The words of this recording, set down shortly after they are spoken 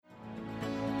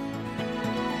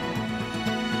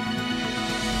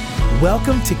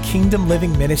Welcome to Kingdom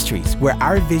Living Ministries, where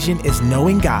our vision is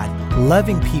knowing God,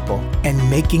 loving people, and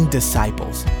making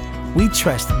disciples. We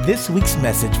trust this week's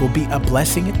message will be a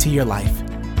blessing to your life.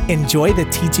 Enjoy the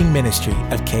teaching ministry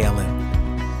of KLM.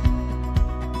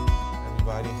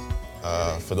 Everybody,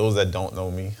 for those that don't know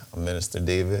me, I'm Minister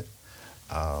David.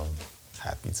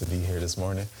 Happy to be here this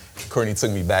morning. Courtney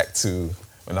took me back to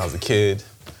when I was a kid,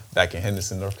 back in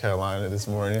Henderson, North Carolina this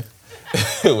morning,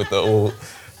 with the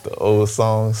old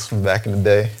songs from back in the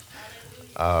day.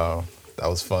 That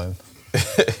was fun.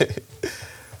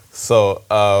 So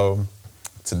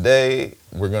today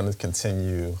we're going to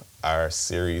continue our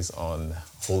series on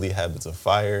Holy Habits of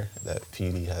Fire that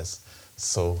PD has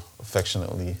so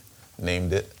affectionately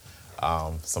named it.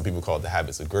 Some people call it the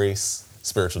Habits of Grace,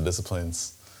 spiritual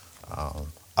disciplines.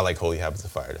 I like Holy Habits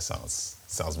of Fire. That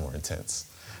sounds more intense.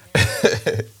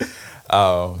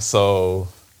 So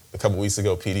a couple weeks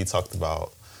ago, PD talked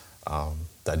about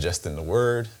digesting the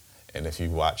Word, and if you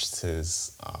watched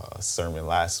his sermon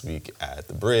last week at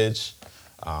the Bridge,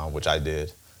 which I did,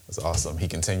 it was awesome. He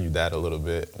continued that a little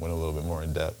bit, went a little bit more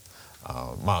in depth.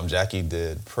 Mom Jackie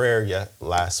did prayer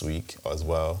last week as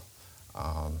well.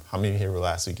 How many here were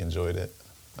last week enjoyed it?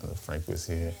 I know Frank was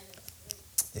here.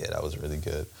 Yeah, that was really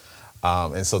good.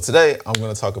 And so today I'm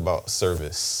going to talk about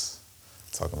service.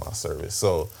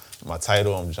 So my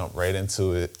title, I'm jump right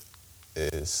into it,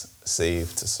 is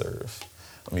Saved to Serve.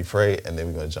 Let me pray, and then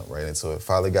we're going to jump right into it.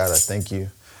 Father God, I thank you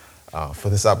for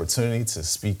this opportunity to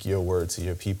speak your word to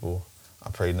your people. I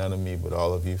pray none of me, but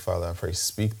all of you, Father. I pray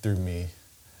speak through me.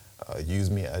 Use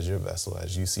me as your vessel,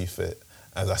 as you see fit.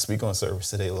 As I speak on service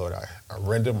today, Lord, I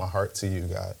render my heart to you,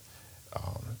 God,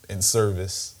 in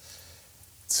service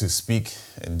to speak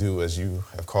and do as you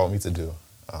have called me to do.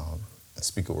 And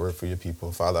speak a word for your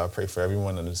people. Father, I pray for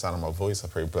everyone under the sound of my voice. I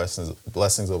pray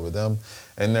blessings over them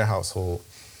and their household.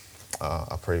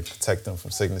 I pray protect them from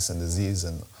sickness and disease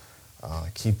and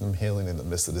keep them healing in the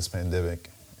midst of this pandemic.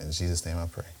 In Jesus' name I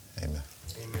pray. Amen.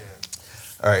 Amen.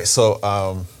 All right, so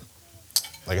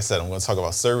like I said, I'm going to talk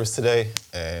about service today,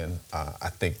 and I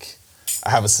think I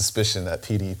have a suspicion that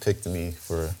PD picked me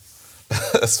for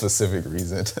a specific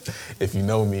reason. If you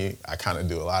know me, I kind of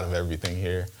do a lot of everything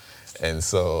here. And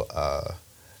so,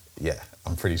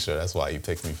 I'm pretty sure that's why you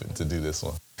picked me to do this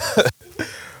one.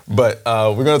 But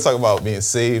we're going to talk about being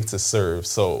saved to serve.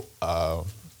 So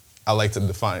I like to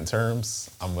define terms.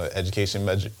 I'm an education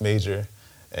major,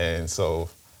 and so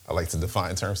I like to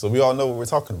define terms. So we all know what we're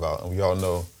talking about, and we all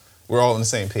know we're all on the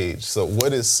same page. So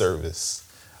what is service?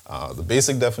 The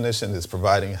basic definition is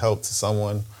providing help to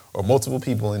someone or multiple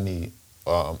people in need.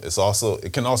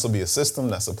 It can also be a system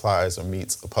that supplies or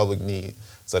meets a public need,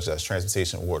 such as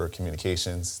transportation, water,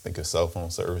 communications. Think of cell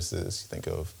phone services. Think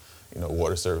of,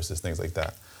 water services, things like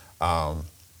that.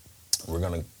 We're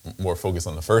going to more focus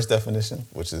on the first definition,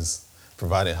 which is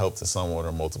providing help to someone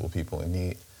or multiple people in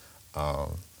need.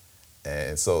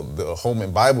 And so the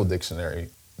Holman Bible Dictionary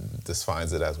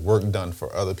defines it as work done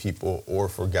for other people or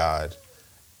for God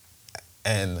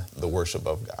and the worship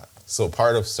of God. So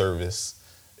part of service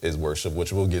is worship,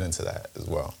 which we'll get into that as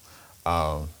well.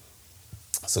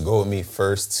 So go with me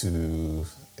first to,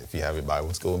 if you have your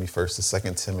Bibles, go with me first to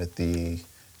 2 Timothy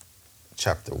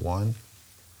chapter 1,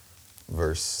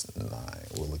 verse 9.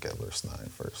 We'll look at verse 9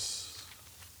 first.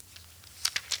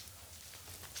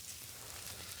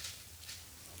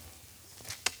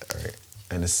 All right.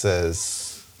 And it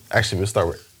says, actually, we'll start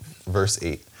with verse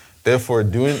 8. Therefore,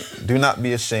 do not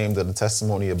be ashamed of the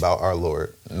testimony about our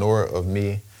Lord, nor of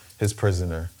me, his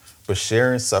prisoner, but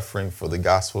share in suffering for the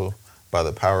gospel by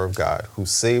the power of God, who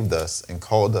saved us and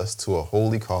called us to a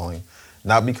holy calling,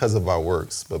 not because of our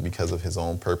works, but because of his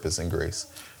own purpose and grace,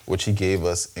 which he gave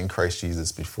us in Christ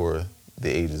Jesus before the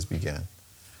ages began.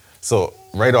 So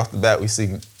right off the bat, we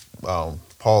see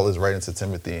Paul is writing to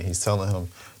Timothy, and he's telling him,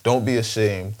 don't be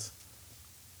ashamed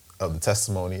of the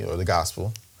testimony or the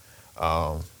gospel.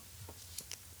 And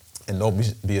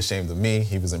don't be ashamed of me.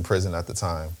 He was in prison at the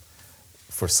time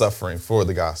for suffering for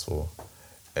the gospel.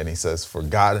 And he says, for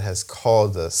God has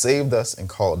saved us and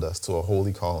called us to a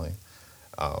holy calling,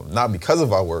 not because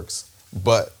of our works,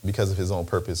 but because of his own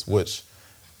purpose, which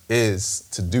is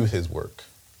to do his work,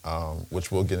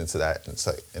 which we'll get into that in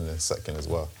a second as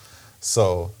well.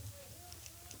 So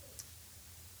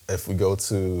if we're going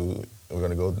to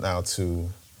go now to,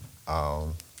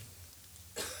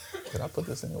 did I put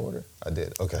this in order? I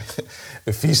did. Okay.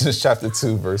 Ephesians chapter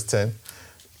 2, verse 10.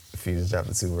 Ephesians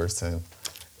chapter 2, verse 10.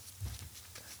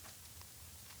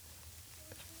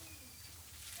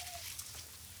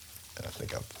 And I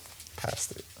think I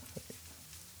passed it.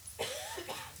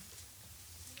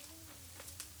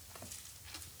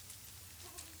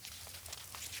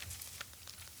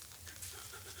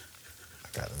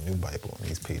 got a new Bible and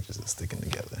these pages are sticking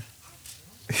together.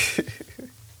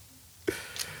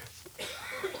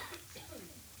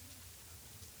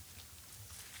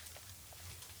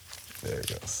 There it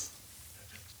goes.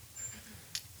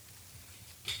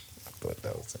 I thought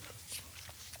that was it.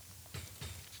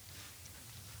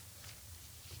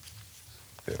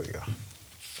 There we go.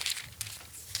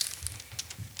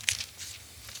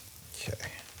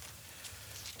 Okay.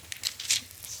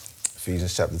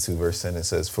 Ephesians chapter 2, verse 10, it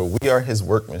says, "For we are his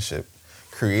workmanship,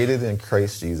 created in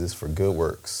Christ Jesus for good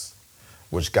works,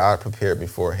 which God prepared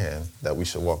beforehand that we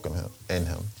should walk in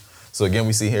him." So again,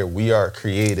 we see here, we are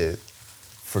created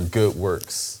for good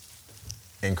works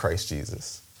in Christ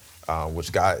Jesus,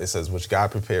 which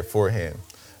God prepared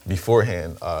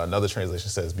beforehand. Another translation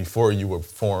says, before you were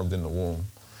formed in the womb,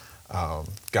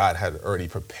 God had already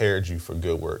prepared you for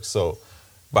good works. So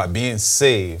by being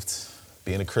saved,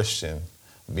 being a Christian,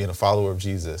 being a follower of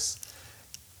Jesus,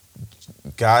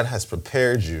 God has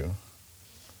prepared you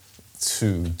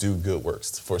to do good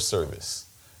works for service,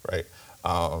 right?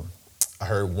 I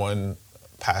heard one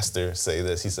pastor say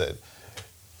this. He said,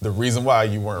 the reason why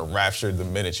you weren't raptured the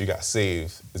minute you got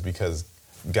saved is because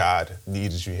God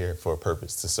needed you here for a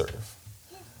purpose to serve.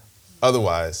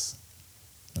 Otherwise,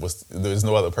 there's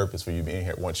no other purpose for you being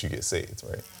here once you get saved,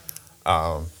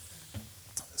 right?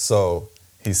 So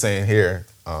he's saying here,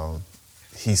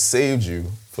 he saved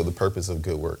you for the purpose of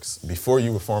good works. Before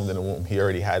you were formed in the womb, he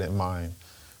already had in mind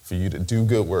for you to do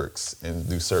good works and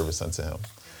do service unto him.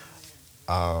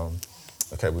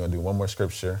 Okay, we're going to do one more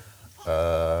scripture.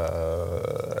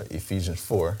 Ephesians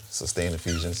 4. So stay in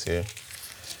Ephesians here.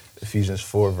 Ephesians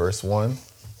 4, verse 1.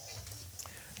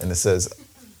 And it says,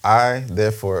 "I,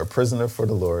 therefore, a prisoner for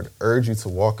the Lord, urge you to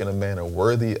walk in a manner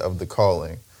worthy of the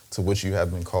calling to which you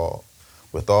have been called,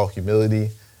 with all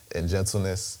humility and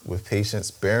gentleness, with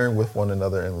patience, bearing with one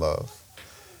another in love."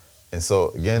 And so,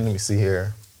 again, we see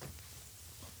here,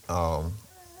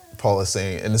 Paul is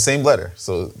saying in the same letter.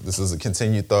 So this is a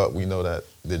continued thought. We know that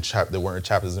there weren't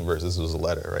chapters and verses. It was a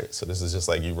letter, right? So this is just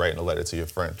like you writing a letter to your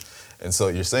friend. And so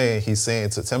he's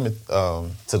saying to Timothy,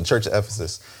 to the church of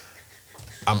Ephesus,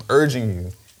 I'm urging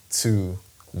you to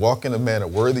walk in a manner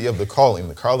worthy of the calling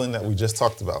that we just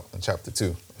talked about in chapter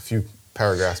 2, a few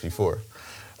paragraphs before,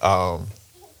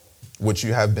 which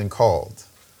you have been called.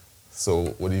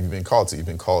 So what have you been called to? You've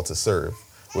been called to serve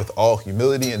with all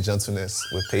humility and gentleness,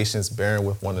 with patience, bearing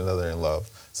with one another in love.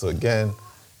 So again,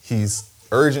 he's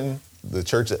urging the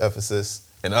church of Ephesus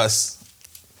and us,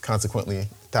 consequently,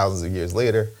 thousands of years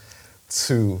later,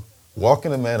 to walk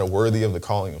in a manner worthy of the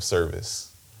calling of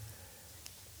service,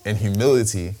 and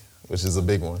humility, which is a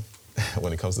big one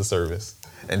when it comes to service,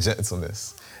 and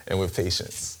gentleness, and with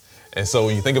patience. And so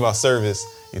when you think about service,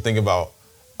 you think about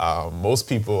most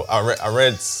people. I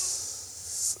read a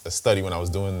study when I was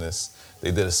doing this. They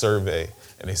did a survey,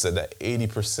 and they said that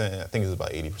 80%, I think it's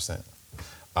about 80%,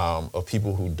 of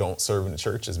people who don't serve in the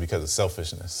church is because of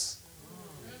selfishness.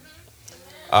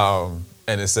 And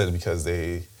it said because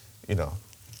they,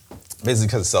 basically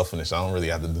because of selfishness. I don't really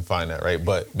have to define that, right?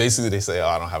 But basically they say,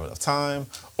 I don't have enough time,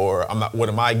 or what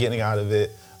am I getting out of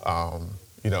it? I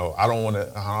don't want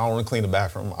to clean the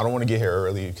bathroom. I don't want to get here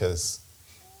early because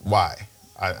why?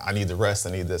 I need the rest. I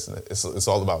need this. And it's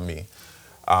all about me.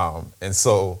 And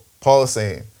so Paul is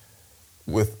saying,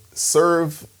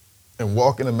 serve and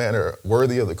walk in a manner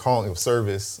worthy of the calling of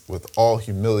service with all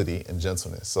humility and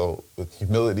gentleness. So with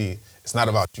humility, it's not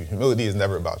about you. Humility is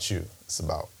never about you. It's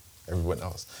about everyone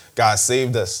else. God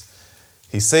saved us.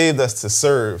 He saved us to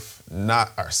serve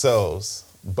not ourselves,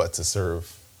 but to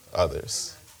serve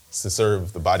others, to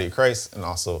serve the body of Christ and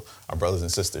also our brothers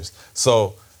and sisters.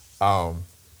 So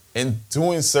in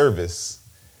doing service,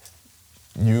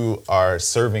 you are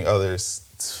serving others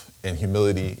in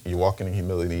humility. You're walking in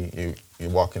humility. You're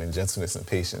walking in gentleness and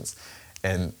patience.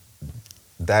 And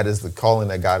that is the calling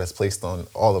that God has placed on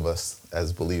all of us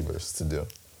as believers to do.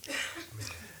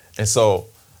 And so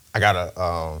I got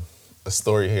a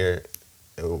story here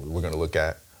we're going to look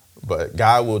at. But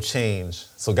God will change.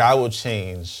 So God will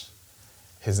change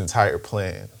his entire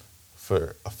plan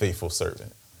for a faithful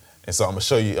servant. And so I'm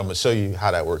going to show you how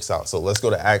that works out. So let's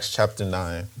go to Acts chapter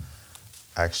 9.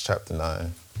 Acts chapter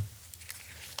 9.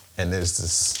 And there's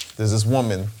this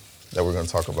woman that we're going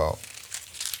to talk about.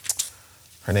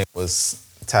 Her name was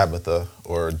Tabitha,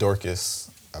 or Dorcas,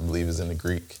 I believe is in the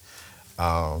Greek.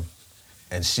 And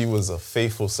she was a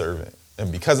faithful servant.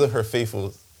 And because of her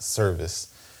faithful service,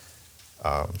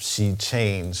 she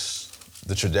changed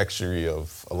the trajectory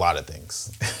of a lot of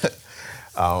things.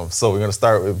 So we're going to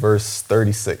start with verse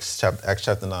 36, Acts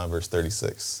chapter 9, verse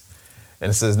 36.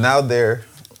 And it says, Now there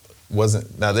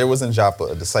there was in Joppa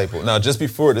a disciple. Now, just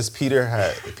before this,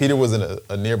 Peter was in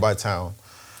a nearby town,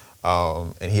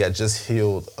 and he had just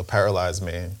healed a paralyzed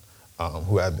man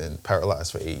who had been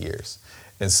paralyzed for 8 years.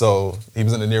 And so he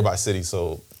was in a nearby city.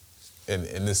 So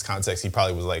in this context, he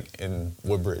probably was like in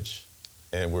Woodbridge,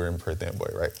 and we're in Perth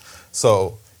Amboy, right?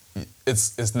 So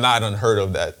it's not unheard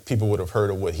of that people would have heard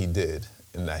of what he did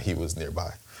and that he was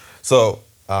nearby. So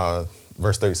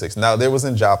verse 36, now there was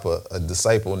in Joppa a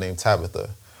disciple named Tabitha,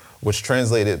 which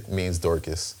translated means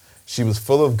Dorcas. She was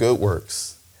full of good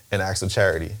works and acts of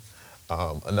charity.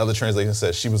 Another translation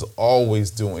says she was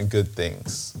always doing good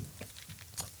things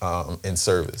in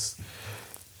service.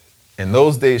 In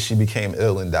those days, she became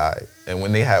ill and died. And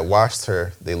when they had washed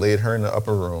her, they laid her in the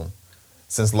upper room.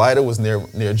 Since Lydda was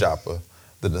near Joppa,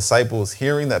 the disciples,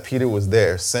 hearing that Peter was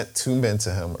there, sent 2 men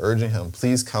to him, urging him,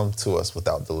 please come to us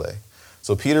without delay.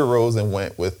 So Peter rose and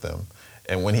went with them.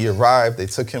 And when he arrived, they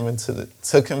took him to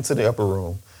the upper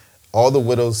room. All the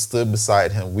widows stood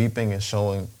beside him, weeping and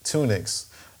showing tunics,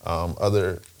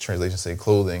 other translations say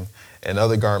clothing, and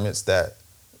other garments that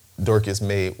Dorcas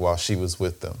made while she was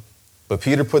with them. But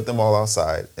Peter put them all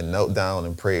outside and knelt down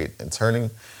and prayed. And turning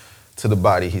to the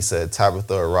body, he said,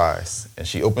 Tabitha, arise. And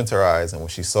she opened her eyes, and when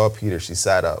she saw Peter, she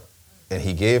sat up. And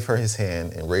he gave her his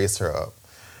hand and raised her up.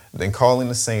 Then calling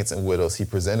the saints and widows, he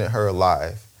presented her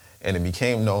alive. And it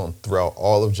became known throughout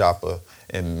all of Joppa,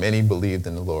 and many believed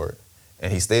in the Lord.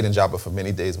 And he stayed in Joppa for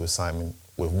many days with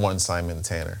one Simon the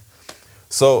tanner.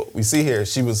 So we see here,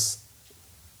 she was,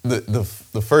 the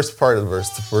first part of the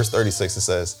verse 36, it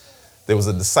says, there was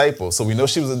a disciple. So we know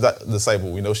she was a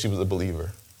disciple. We know she was a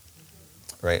believer,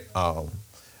 right?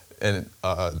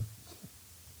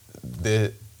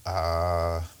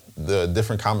 The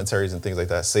different commentaries and things like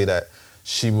that say that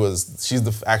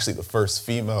she's actually the first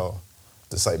female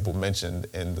disciple mentioned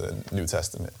in the New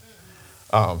Testament.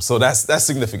 So that's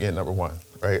significant, number one,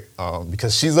 right?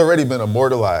 Because she's already been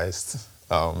immortalized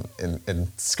in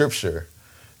Scripture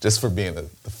just for being the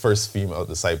first female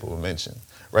disciple mentioned,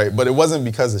 right? But it wasn't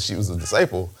because she was a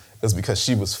disciple. It was because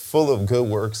she was full of good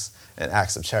works and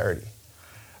acts of charity.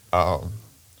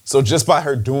 So just by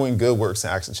her doing good works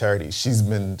and acts of charity, she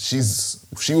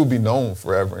will be known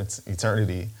forever in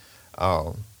eternity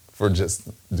for just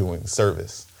doing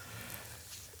service.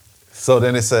 So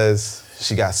then it says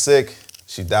she got sick,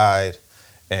 she died,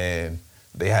 and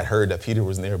they had heard that Peter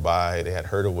was nearby. They had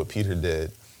heard of what Peter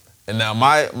did. And now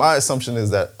my assumption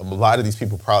is that a lot of these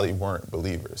people probably weren't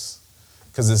believers,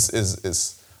 because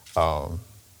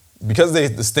because they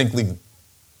distinctly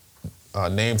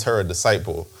named her a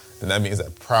disciple, then that means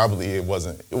that probably it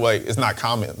wasn't, like, it's not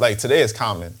common. Like today it's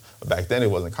common, but back then it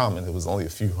wasn't common. It was only a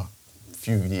few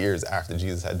years after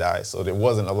Jesus had died. So there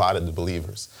wasn't a lot of the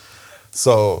believers.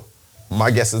 So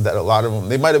my guess is that a lot of them,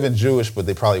 they might have been Jewish, but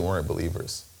they probably weren't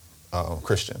believers,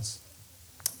 Christians.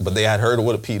 But they had heard of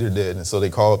what Peter did, and so they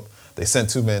sent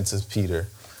 2 men to Peter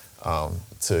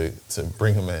to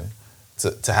bring him in,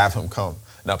 to have him come.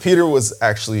 Now, Peter was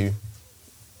actually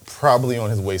probably on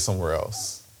his way somewhere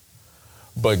else,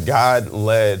 but God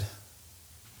led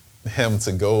him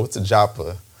to go to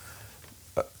Joppa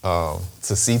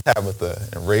to see Tabitha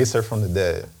and raise her from the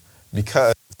dead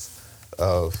because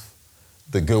of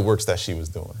the good works that she was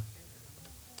doing,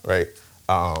 right?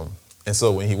 And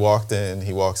so when he walks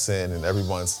in, and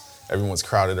everyone's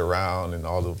crowded around, and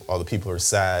all the people are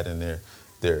sad, and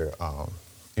they're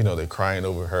crying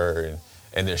over her,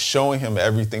 and they're showing him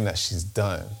everything that she's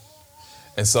done.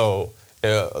 And so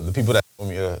the people that know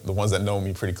me, the ones that know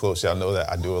me pretty close, y'all know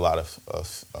that I do a lot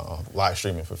of live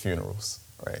streaming for funerals,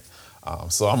 right?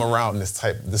 So I'm around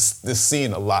this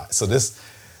scene a lot. So this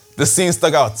scene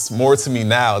stuck out more to me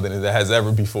now than it has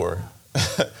ever before,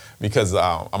 because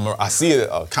I see it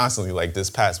constantly. Like this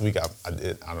past week, I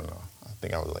did, I don't know, I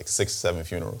think I was like 6 or 7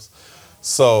 funerals.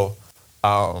 So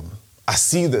I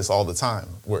see this all the time,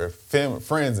 where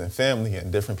friends and family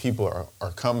and different people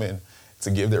are coming to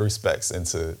give their respects and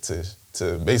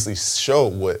to basically show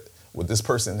what this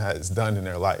person has done in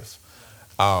their life.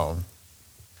 And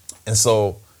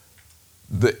so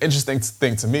the interesting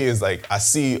thing to me is, like, I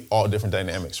see all different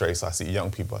dynamics, right? So I see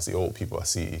young people, I see old people, I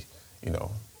see,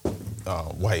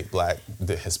 white, black,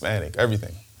 the Hispanic,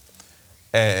 everything.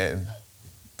 And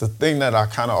the thing that I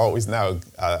kind of always now,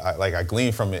 I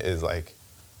glean from it is, like,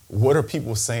 what are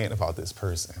people saying about this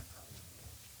person?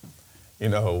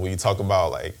 When you talk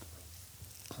about, like,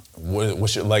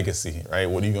 what's your legacy, right?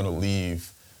 What are you going to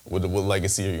leave? What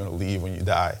legacy are you going to leave when you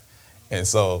die? And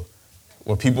so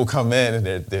when people come in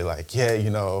and they're like, yeah,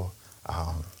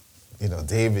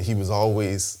 David, he was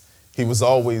always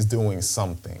doing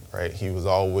something, right? He was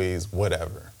always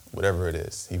whatever, whatever it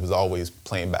is. He was always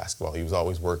playing basketball. He was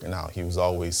always working out. He was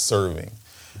always serving,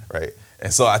 right?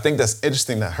 And so I think that's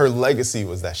interesting that her legacy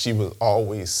was that she was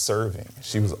always serving.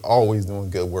 She was always doing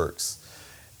good works.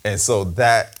 And so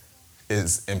that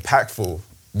is impactful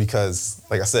because,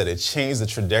 like I said, it changed the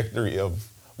trajectory of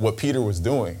what Peter was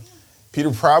doing. Peter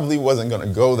probably wasn't going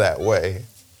to go that way.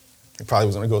 He probably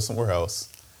was going to go somewhere else.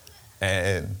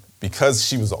 And because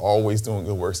she was always doing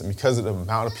good works and because of the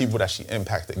amount of people that she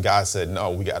impacted, God said, no,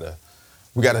 we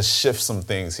gotta shift some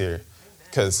things here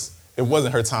because it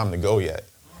wasn't her time to go yet.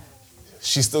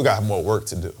 She still got more work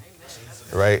to do,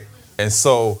 right? And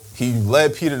so he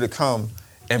led Peter to come,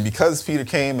 and because Peter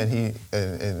came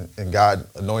and God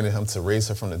anointed him to raise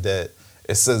her from the dead,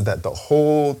 it says that the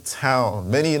whole town,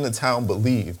 many in the town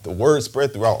believed. The word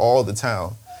spread throughout all the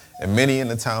town, and many in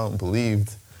the town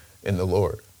believed in the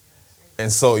Lord.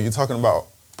 And so you're talking about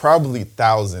probably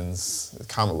thousands,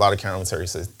 a lot of commentary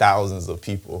says thousands of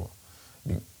people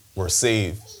were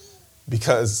saved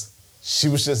because she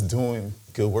was just doing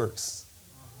good works.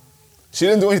 She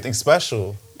didn't do anything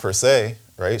special per se,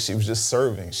 right? She was just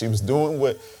serving. She was doing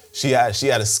what she had. She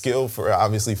had a skill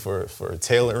for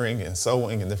tailoring and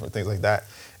sewing and different things like that.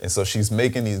 And so she's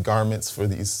making these garments for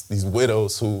these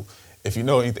widows who, if you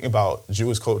know anything about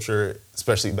Jewish culture,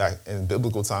 especially back in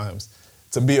biblical times,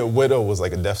 to be a widow was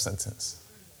like a death sentence.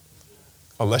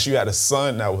 Unless you had a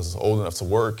son that was old enough to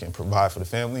work and provide for the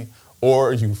family,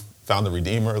 or you found a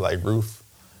redeemer like Ruth,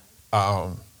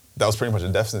 that was pretty much a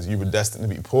death sentence. You were destined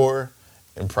to be poor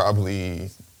and probably,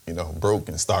 broke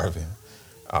and starving.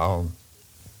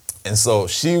 And so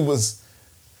she was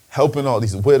helping all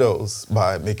these widows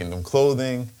by making them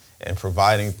clothing and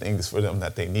providing things for them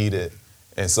that they needed.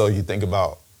 And so you think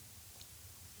about,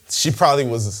 she probably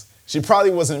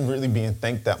wasn't really being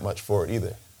thanked that much for it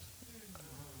either,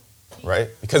 right?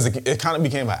 Because it kind of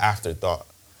became an afterthought,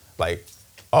 like,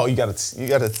 oh, you gotta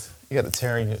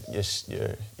tear in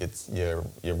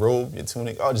your robe, your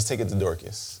tunic. Oh, just take it to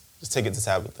Dorcas. Just take it to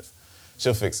Tabitha.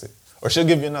 She'll fix it, or she'll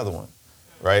give you another one,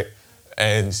 right?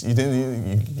 And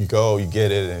you go, you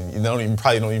get it, and you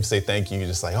probably don't even say thank you. You're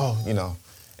just like, oh,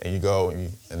 and you go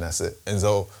and that's it. And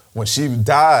so when she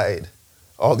died,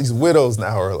 all these widows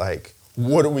now are like,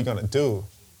 what are we gonna do?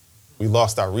 We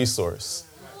lost our resource,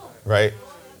 right?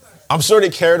 I'm sure they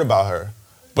cared about her,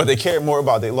 but they cared more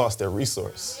about they lost their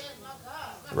resource,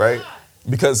 right?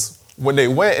 Because when they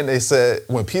went and they said,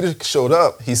 when Peter showed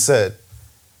up, he said,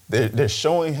 they're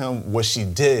showing him what she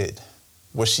did,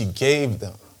 what she gave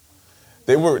them.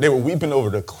 They were weeping over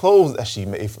the clothes that she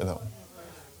made for them.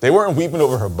 They weren't weeping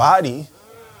over her body.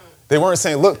 They weren't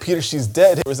saying, look, Peter, she's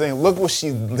dead. They were saying, look what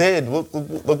she did.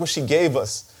 Look what she gave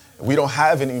us. We don't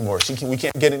have any more. We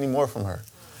can't get any more from her.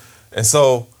 And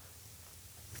so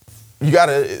you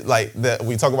gotta,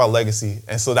 we talk about legacy.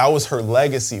 And so that was her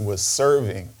legacy, was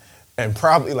serving. And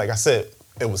probably, like I said,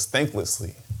 it was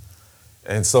thanklessly.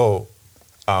 And so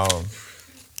I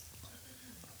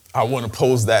want to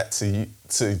pose that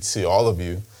to all of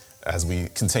you as we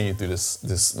continue through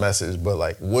this message.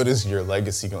 But what is your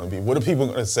legacy going to be? What are people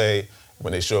going to say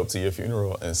when they show up to your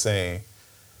funeral and saying,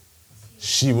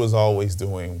 she was always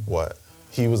doing what?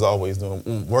 He was always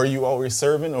doing. Were you always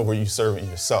serving, or were you serving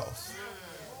yourself?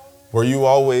 Were you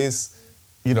always,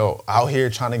 out here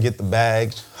trying to get the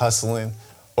bag, hustling,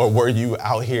 or were you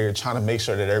out here trying to make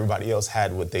sure that everybody else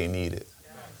had what they needed?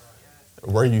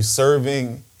 Were you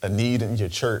serving a need in your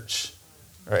church,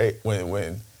 right? When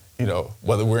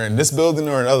whether we're in this building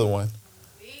or another one,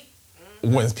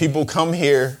 when people come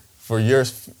here for your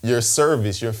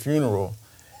service, your funeral,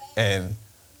 and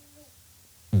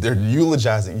they're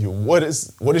eulogizing you, what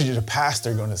is your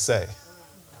pastor going to say?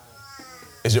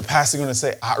 Is your pastor going to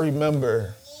say, I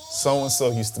remember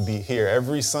so-and-so used to be here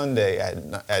every Sunday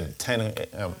at 10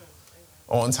 a.m.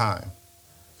 on time,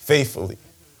 faithfully.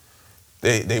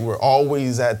 They were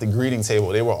always at the greeting table.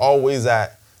 They were always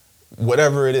at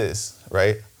whatever it is,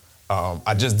 right?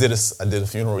 I did a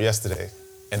funeral yesterday,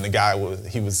 and the guy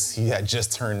he had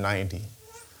just turned 90.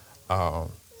 And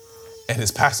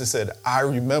his pastor said, I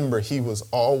remember he was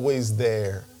always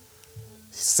there,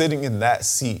 sitting in that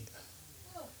seat,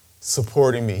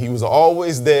 supporting me. He was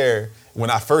always there. He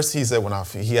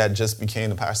had just became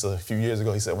the pastor a few years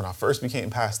ago, he said, when I first became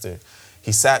pastor,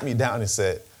 he sat me down and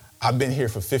said, I've been here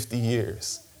for 50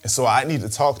 years, and so I need to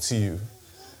talk to you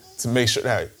to make sure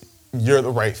that you're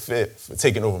the right fit for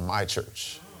taking over my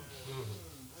church,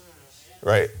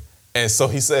 right? And so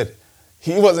he said,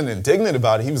 he wasn't indignant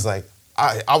about it. He was like,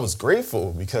 I was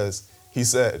grateful because he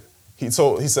said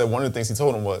one of the things he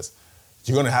told him was,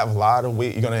 you're going to have a lot of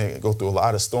weight. You're going to go through a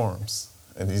lot of storms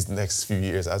in these next few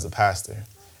years as a pastor.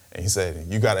 And he said,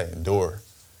 you got to endure.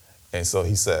 And so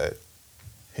he said,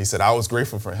 I was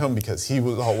grateful for him because he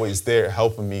was always there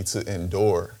helping me to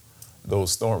endure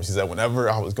those storms. He said, whenever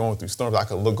I was going through storms, I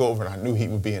could look over and I knew he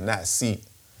would be in that seat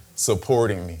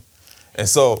supporting me. And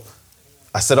so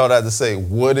I said all that to say,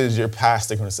 what is your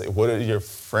pastor going to say? What are your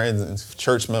friends and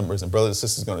church members and brothers and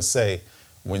sisters going to say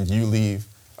when you leave?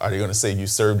 Are they going to say you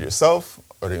served yourself,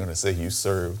 or are they going to say you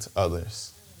served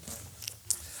others?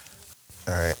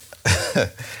 All right.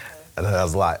 I know that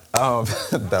was a lot.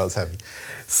 That was heavy.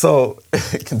 So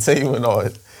continuing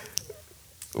on,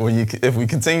 if we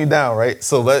continue down, right?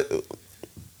 So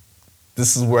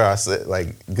this is where I said,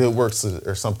 like, good works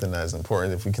are something that is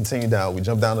important. If we continue down, we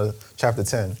jump down to chapter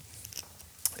 10.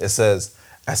 It says,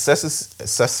 at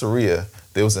Caesarea,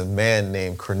 there was a man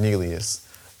named Cornelius,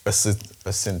 a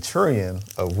centurion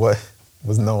of what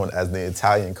was known as the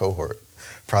Italian cohort,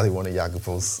 probably one of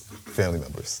Jacopo's family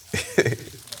members.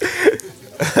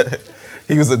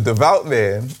 He was a devout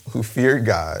man who feared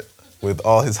God with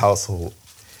all his household.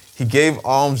 He gave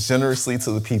alms generously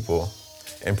to the people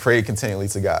and prayed continually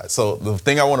to God. So the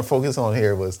thing I want to focus on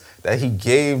here was that he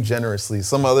gave generously.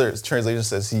 Some other translation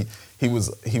says he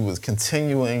was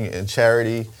continuing in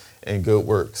charity and good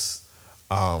works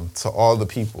to all the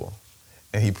people,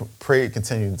 and he prayed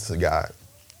continually to God.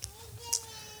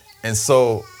 And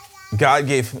so God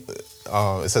gave,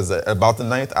 it says that about the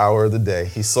 9th hour of the day,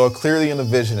 he saw clearly in a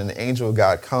vision an angel of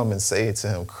God come and say to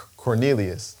him,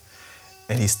 Cornelius.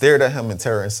 And he stared at him in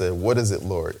terror and said, what is it,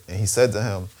 Lord? And he said to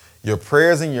him, your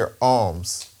prayers and your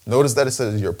alms. Notice that it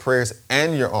says your prayers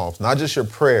and your alms, not just your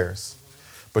prayers,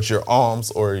 but your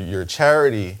alms or your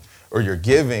charity or your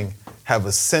giving have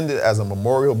ascended as a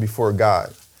memorial before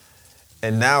God.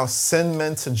 And now send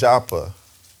men to Joppa.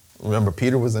 Remember,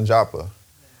 Peter was in Joppa.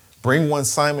 Bring one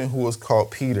Simon who was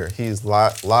called Peter. He is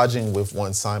lodging with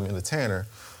one Simon the tanner,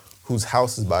 whose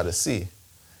house is by the sea.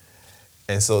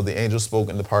 And so the angel spoke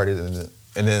and departed, and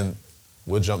then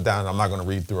we'll jump down. I'm not going to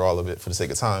read through all of it for the sake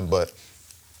of time, but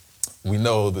we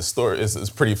know the story. It's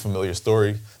a pretty familiar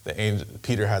story.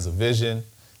 Peter has a vision.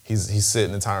 He's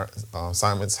sitting in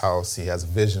Simon's house. He has a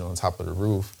vision on top of the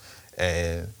roof,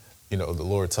 and the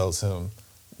Lord tells him,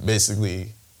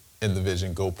 basically, in the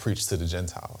vision, go preach to the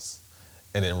Gentiles.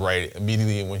 And then right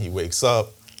immediately when he wakes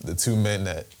up, the two men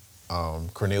that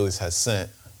Cornelius has sent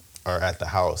are at the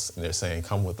house, and they're saying,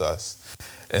 come with us.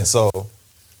 And so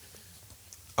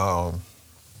I'll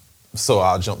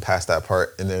jump past that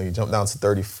part, and then we jump down to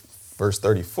verse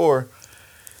 34.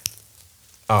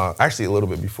 Actually, a little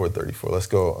bit before 34. Let's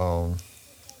go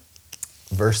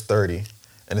verse 30.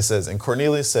 And it says, and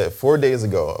Cornelius said, 4 days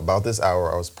ago, about this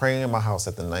hour, I was praying in my house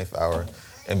at the 9th hour,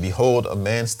 and behold, a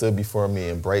man stood before me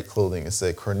in bright clothing and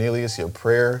said, Cornelius, your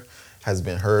prayer has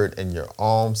been heard, and your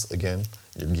alms, again,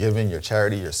 your giving, your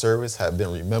charity, your service have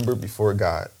been remembered before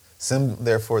God. Send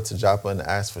therefore to Joppa and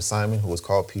ask for Simon, who was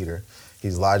called Peter.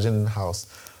 He's lodging in the house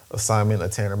of Simon, a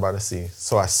tanner by the sea.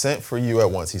 So I sent for you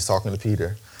at once. He's talking to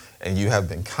Peter. And you have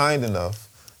been kind enough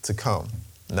to come.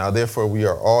 Now, therefore, we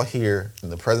are all here in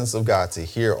the presence of God to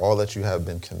hear all that you have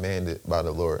been commanded by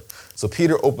the Lord. So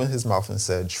Peter opened his mouth and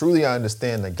said, truly, I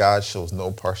understand that God shows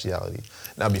no partiality.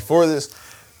 Now, before this,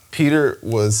 Peter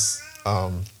was,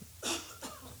 I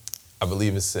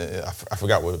believe it's in, I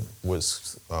forgot what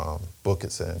book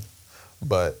it's in,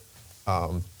 but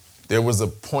there was a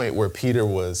point where Peter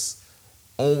was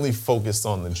only focused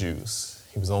on the Jews.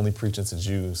 He was only preaching to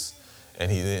Jews,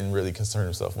 and he didn't really concern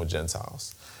himself with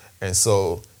Gentiles. And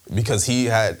so, because he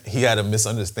had a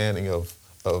misunderstanding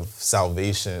of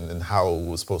salvation and how it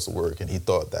was supposed to work, and he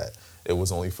thought that it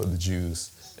was only for the Jews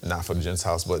and not for the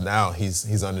Gentiles. But now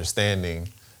he's understanding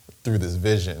through this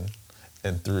vision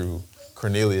and through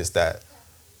Cornelius that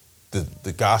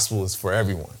the gospel is for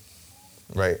everyone,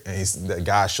 right? And that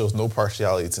God shows no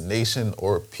partiality to nation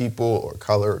or people or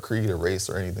color or creed or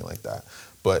race or anything like that,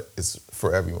 but it's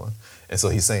for everyone. And so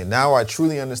he's saying, now I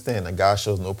truly understand that God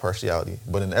shows no partiality,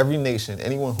 but in every nation,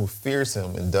 anyone who fears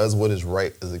him and does what is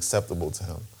right is acceptable to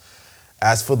him.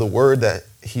 As for the word that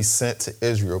he sent to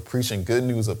Israel, preaching good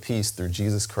news of peace through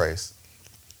Jesus Christ,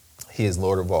 he is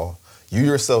Lord of all. You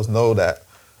yourselves know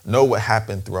what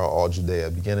happened throughout all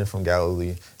Judea, beginning from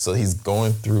Galilee. So he's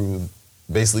going through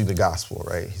basically the gospel,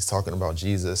 right? He's talking about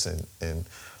Jesus and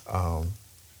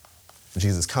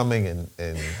Jesus coming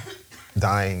and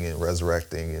dying and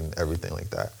resurrecting and everything like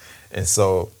that. And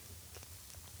so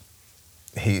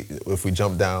if we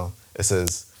jump down, it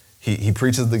says he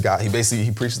preaches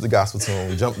he preaches the gospel to him.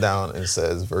 We jump down and it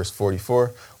says, verse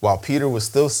 44, while Peter was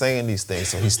still saying these things,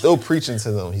 so he's still preaching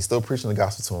to them, he's still preaching the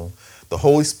gospel to them, the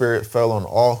Holy Spirit fell on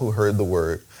all who heard the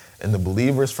word, and the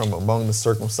believers from among the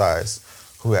circumcised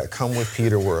who had come with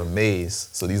Peter were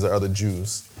amazed. So these are other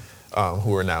Jews.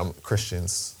 who are now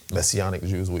Christians, Messianic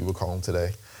Jews, we would call them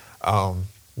today,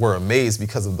 were amazed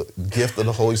because of the gift of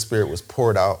the Holy Spirit was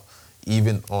poured out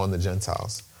even on the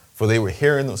Gentiles. For they were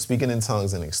hearing them speaking in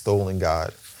tongues and extolling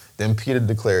God. Then Peter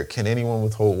declared, can anyone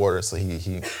withhold water? So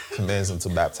he commands them to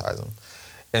baptize them.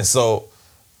 And so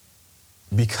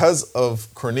because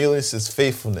of Cornelius'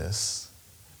 faithfulness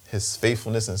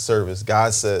and service,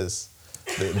 God says,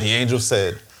 the angel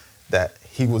said that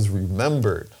he was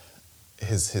remembered,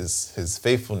 his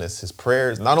faithfulness, his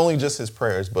prayers, not only just his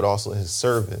prayers, but also his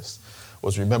service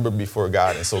was remembered before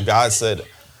God. And so God said,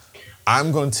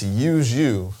 I'm going to use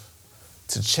you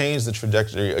to change the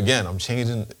trajectory. Again, I'm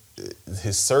changing,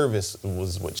 his service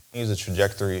was what changed the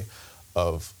trajectory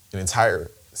of an entire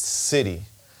city.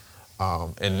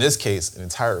 In this case, an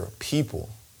entire people,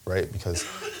 right? Because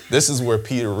this is where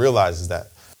Peter realizes that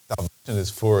salvation is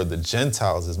for the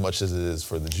Gentiles as much as it is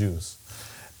for the Jews.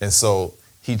 And so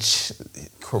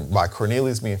by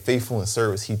Cornelius being faithful in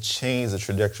service, he changed the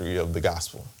trajectory of the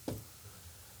gospel,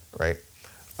 right?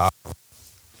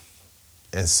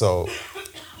 And so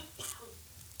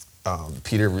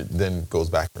Peter then goes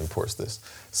back and reports this.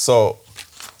 So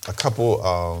a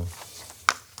couple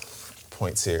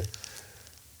points here.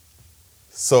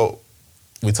 So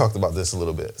we talked about this a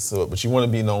little bit. But you want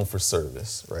to be known for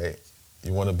service, right?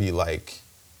 You want to be like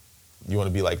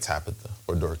Tabitha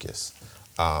or Dorcas,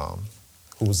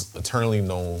 who was eternally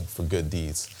known for good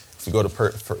deeds. If you go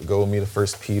with me to 1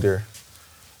 Peter,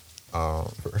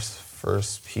 1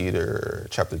 Peter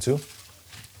chapter 2.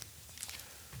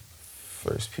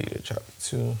 1 Peter chapter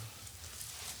 2.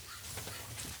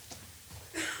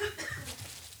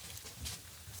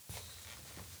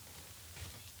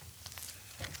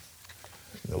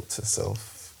 Note to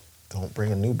self, don't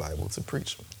bring a new Bible to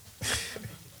preach.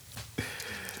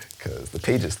 Because the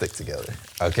pages stick together.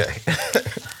 Okay.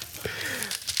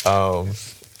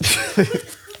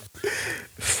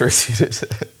 First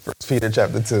Peter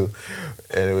chapter 2.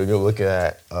 And we're going to look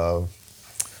at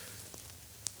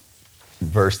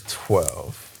verse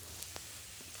 12.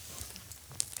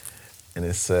 And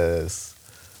it says,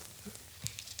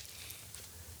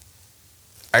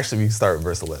 actually we can start with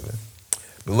verse 11.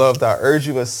 Beloved, I urge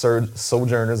you as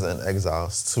sojourners and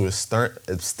exiles to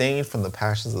abstain from the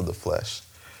passions of the flesh,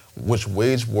 which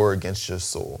wage war against your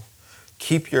soul.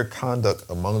 Keep your conduct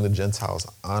among the Gentiles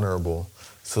honorable,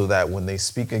 so that when they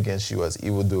speak against you as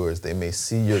evildoers, they may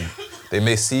see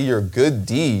your good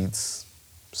deeds,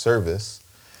 service,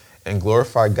 and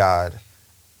glorify God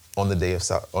on the day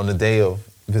of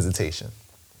visitation.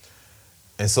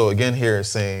 And so again here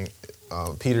saying,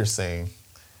 Peter's saying,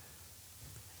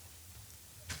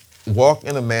 walk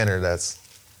in a manner that's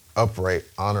upright,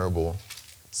 honorable,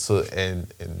 so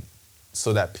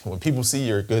that when people see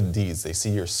your good deeds, they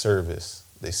see your service,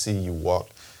 they see you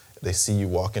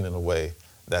walking in a way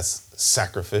that's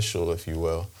sacrificial, if you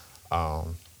will.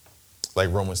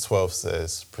 Like Romans 12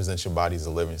 says, present your body as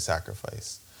a living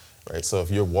sacrifice, right? So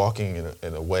if you're walking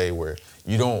in a way where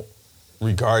you don't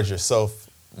regard yourself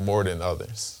more than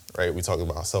others, right? We talk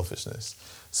about selfishness.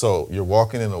 So you're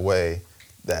walking in a way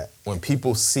that when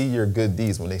people see your good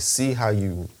deeds, when they see how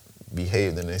you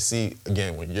behaved, and they see,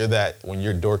 again, when you're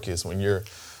Dorcas, when you're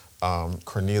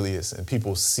Cornelius, and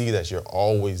people see that you're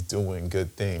always doing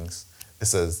good things, it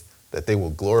says that they will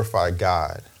glorify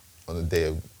God on the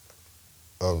day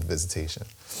of visitation.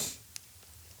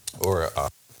 Or I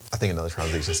think another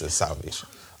translation says salvation.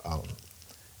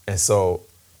 And so,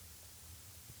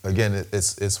 again,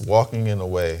 it's walking in a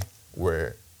way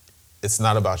where it's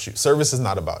not about you. Service is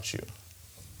not about you.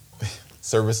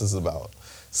 Service is about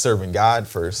serving God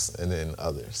first and then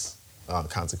others,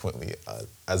 consequently,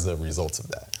 as a result of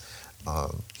that.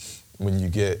 When you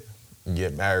get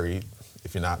married,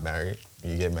 if you're not married,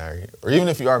 you get married, or even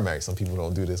if you are married, some people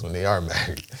don't do this when they are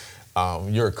married,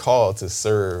 you're called to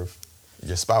serve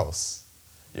your spouse.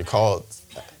 You're called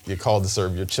to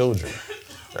serve your children,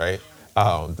 right?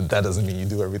 That doesn't mean you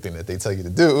do everything that they tell you to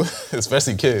do,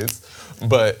 especially kids,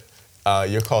 but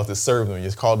you're called to serve them.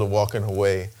 You're called to walk in a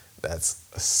way that's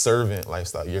a servant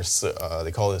lifestyle.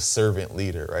 They call it a servant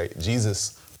leader, right?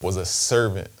 Jesus was a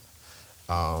servant.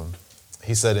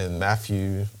 He said in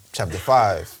Matthew chapter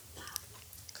 5,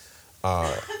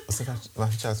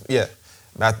 Matthew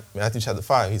chapter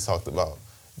 5, he talked about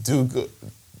do good,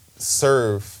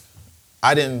 serve.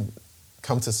 I didn't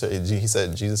come to serve.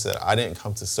 Jesus said, I didn't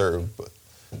come to serve, but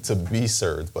to be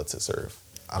served, but to serve.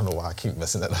 I don't know why I keep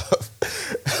messing that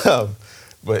up.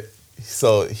 But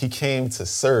so he came to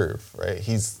serve, right?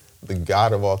 He's the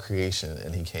God of all creation,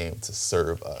 and he came to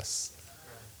serve us,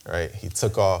 right? He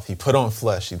put on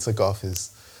flesh. He took off his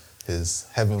his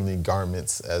heavenly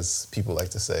garments, as people like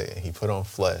to say, and he put on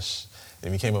flesh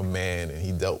and he became a man, and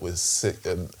he dealt with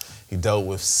he dealt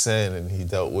with sin, and he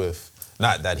dealt with,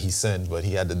 not that he sinned, but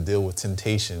he had to deal with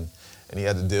temptation, and he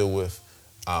had to deal with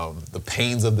the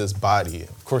pains of this body.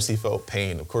 Of course, he felt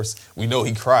pain. Of course, we know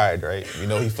he cried, right? We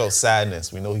know he felt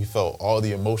sadness. We know he felt all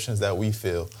the emotions that we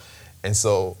feel. And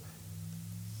so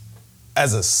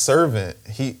as a servant,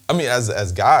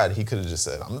 as God, he could have just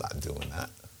said, I'm not doing that,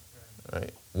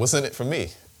 right? What's in it for me?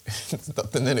 There's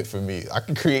nothing in it for me. I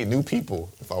can create new people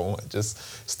if I want.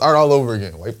 Just start all over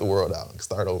again, wipe the world out, and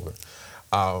start over.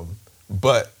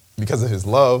 But because of his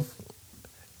love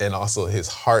and also his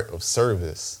heart of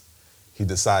service, he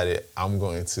decided, I'm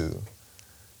going to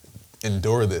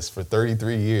endure this for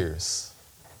 33 years,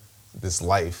 this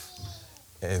life,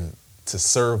 and to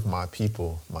serve my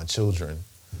people, my children,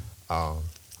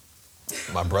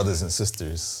 my brothers and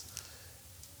sisters,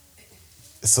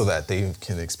 so that they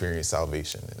can experience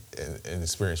salvation and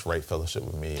experience right fellowship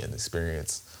with me and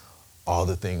experience all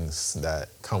the things that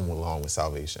come along with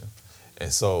salvation.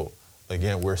 And so,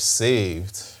 again, we're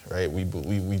saved, right?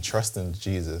 We trust in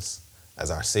Jesus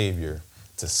as our Savior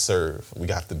to serve. We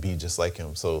have to be just like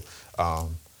him. So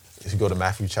if you go to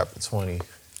Matthew chapter 20,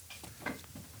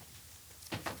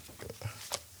 I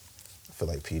feel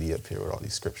like PD up here with all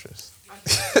these scriptures.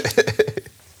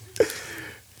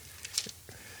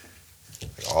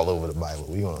 All over the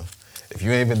Bible. If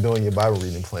you ain't been doing your Bible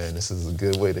reading plan, this is a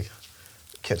good way to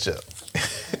catch up.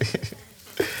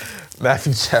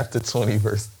 Matthew chapter 20,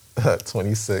 verse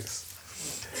 26.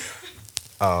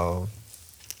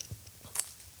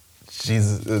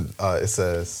 It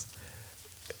says,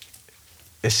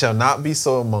 "It shall not be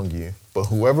so among you, but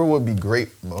whoever would be great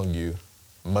among you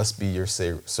must be your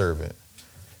servant,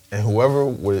 and whoever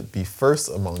would be first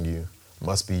among you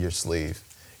must be your slave.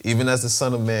 Even as the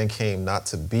Son of Man came not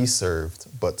to be served,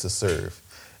 but to serve,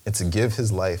 and to give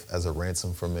his life as a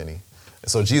ransom for many."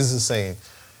 And so Jesus is saying,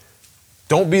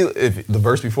 don't be, if the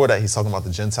verse before that, he's talking about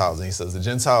the Gentiles, and he says, the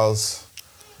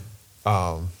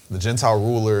Gentile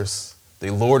rulers, they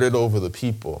lord it over the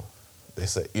people. They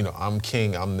say, I'm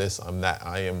king, I'm this, I'm that,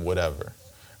 I am whatever,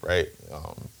 right?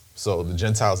 So the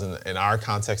Gentiles in our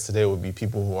context today would be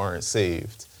people who aren't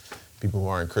saved, people who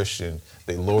aren't Christian.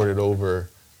 They lord it over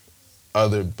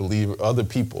other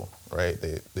people, right?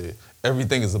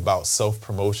 Everything is about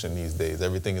self-promotion these days.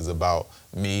 Everything is about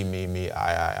me,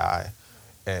 I.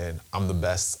 And I'm the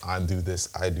best, I do this,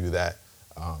 I do that.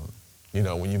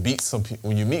 When you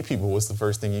meet people, what's the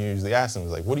first thing you usually ask them?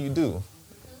 It's like, what do you do?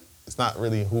 It's not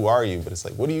really who are you, but it's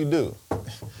like, what do you do?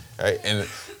 Right? And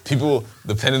people,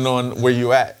 depending on where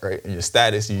you at, right, and your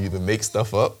status, you either make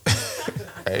stuff up,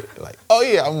 right? Like, oh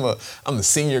yeah, I'm the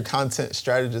senior content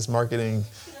strategist marketing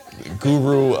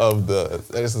guru of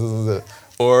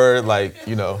or like,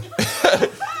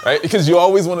 right? Because you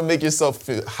always want to make yourself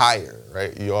feel higher,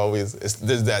 right?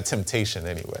 There's that temptation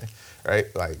anyway,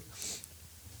 right? Like,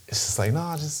 it's just like, no,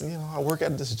 I work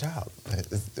at this job.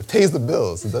 It pays the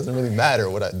bills. It doesn't really matter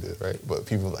what I do, right? But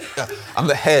people are like, I'm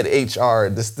the head HR,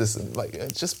 this, and like,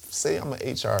 just say I'm an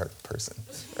HR person,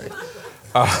 right?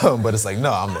 But it's like,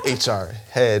 no, I'm the HR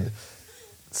head,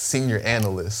 senior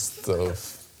analyst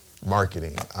of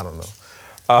marketing. I don't know.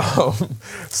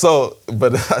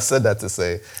 But I said that to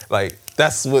say, like,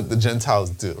 that's what the Gentiles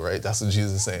do, right? That's what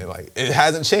Jesus is saying. Like, it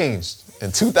hasn't changed.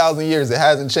 In 2,000 years, it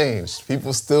hasn't changed.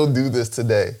 People still do this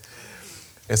today.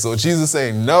 And so Jesus is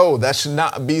saying, no, that should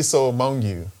not be so among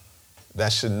you.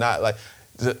 That should not, like,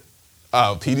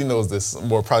 PD knows this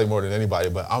probably more than anybody,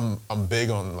 but I'm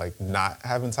big on, like, not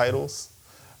having titles.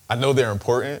 I know they're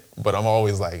important, but I'm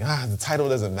always like, the title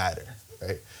doesn't matter,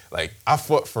 right? Like, I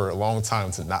fought for a long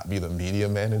time to not be the media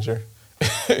manager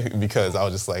because I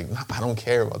was just like, I don't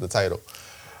care about the title.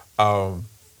 For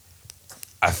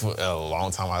a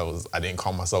long time I didn't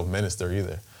call myself minister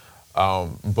either.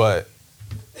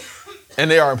 And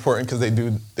they are important because they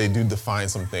do define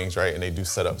some things, right? And they do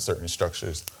set up certain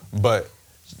structures. But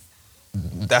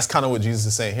that's kind of what Jesus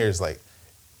is saying here is like,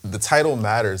 the title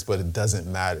matters, but it doesn't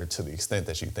matter to the extent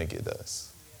that you think it does.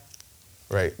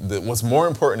 Right? What's more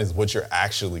important is what you're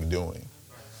actually doing.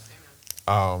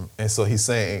 And so he's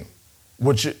saying,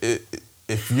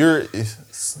 if you're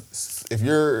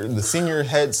the senior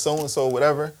head so-and-so,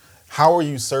 whatever, how are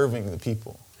you serving the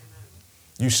people?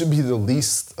 You should be the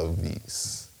least of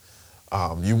these.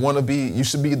 You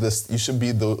should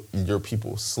be your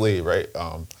people's slave, right?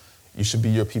 You should be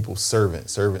your people's servant,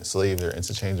 slave. They're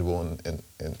interchangeable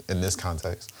in this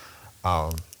context.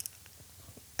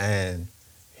 And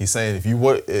he's saying,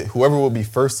 whoever will be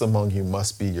first among you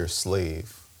must be your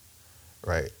slave,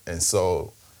 right? And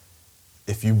so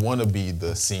if you want to be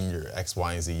the senior X,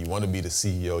 Y, and Z, you want to be the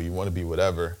CEO, you want to be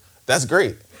whatever, that's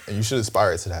great. And you should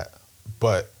aspire to that.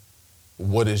 But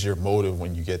what is your motive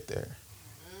when you get there?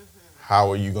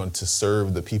 How are you going to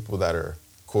serve the people that are,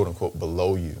 quote unquote,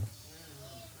 below you?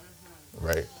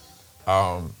 Right?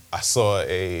 I saw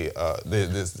I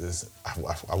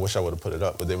wish I would have put it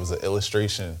up, but there was an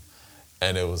illustration,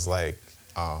 and it was like,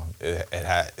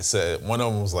 it said, one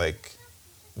of them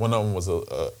was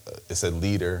it said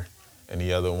leader, and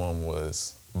the other one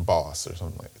was boss or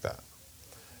something like that,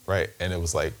 right? And it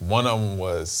was like, one of them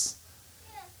was,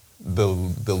 the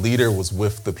leader was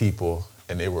with the people,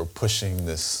 and they were pushing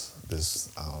this,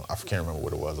 I can't remember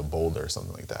what it was, a boulder or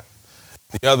something like that.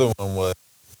 The other one was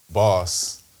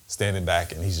boss standing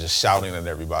back, and he's just shouting at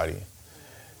everybody,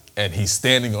 and he's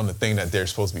standing on the thing that they're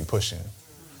supposed to be pushing.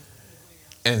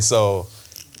 And so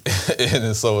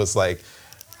it's like,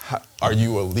 are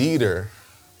you a leader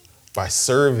by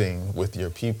serving with your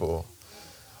people,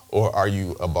 or are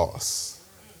you a boss,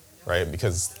 right?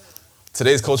 Because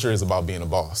today's culture is about being a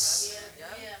boss.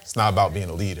 It's not about being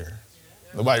a leader.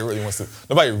 Nobody really wants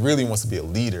to be a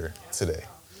leader today,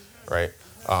 right?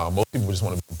 Most people just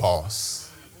want to be a boss.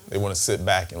 They want to sit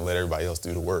back and let everybody else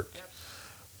do the work.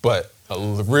 But a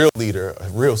real leader, a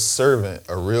real servant,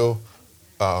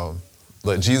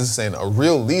 like Jesus is saying, a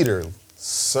real leader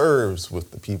serves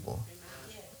with the people,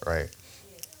 right?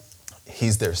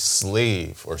 He's their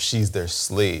slave, or she's their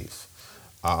slave,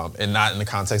 and not in the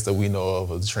context that we know of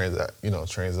the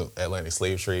transatlantic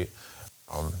slave trade,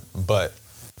 but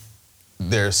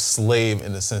they're slave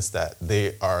in the sense that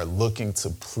they are looking to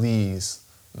please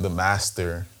the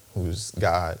master, who's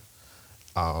God,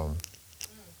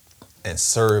 and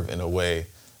serve in a way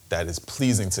that is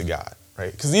pleasing to God,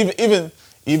 right? Because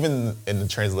even in the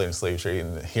transatlantic slave trade,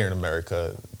 and here in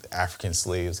America, African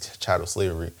slaves, chattel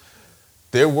slavery,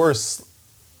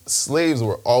 slaves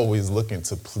were always looking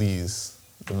to please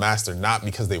the master, not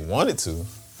because they wanted to,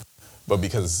 but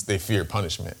because they feared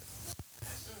punishment,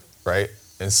 right?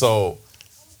 And so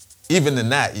even in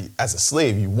that, as a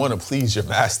slave, you want to please your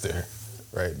master,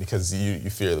 right? Because you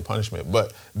fear the punishment.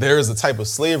 But there is a type of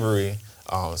slavery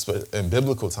in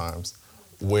biblical times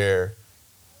where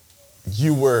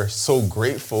you were so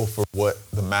grateful for what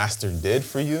the master did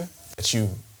for you that you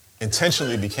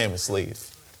intentionally became a slave,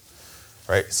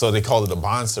 right? So they called it a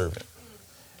bondservant.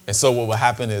 And so what would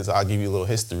happen is, I'll give you a little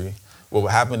history. What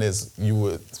would happen is, you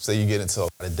would say you get into a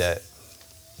lot of debt,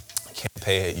 you can't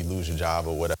pay it, you lose your job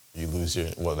or whatever. You lose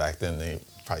back then they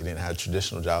probably didn't have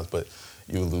traditional jobs, but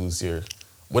you would lose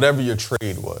whatever your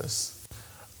trade was.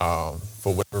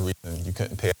 For whatever reason, you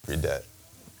couldn't pay off your debt.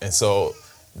 And so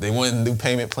they wouldn't do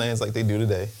payment plans like they do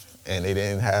today. And they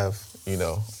didn't have,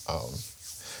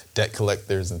 debt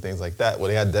collectors and things like that. Well,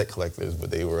 they had debt collectors, but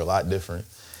they were a lot different.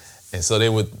 And so they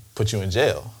would put you in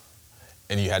jail.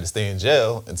 And you had to stay in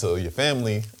jail until your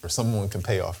family or someone can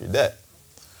pay off your debt.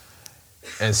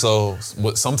 And so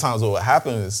sometimes what would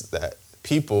happen is that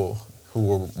people who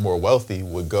were more wealthy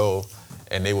would go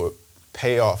and they would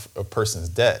pay off a person's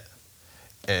debt,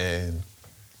 and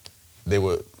they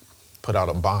would put out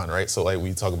a bond, right? So like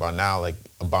we talk about now, like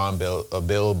a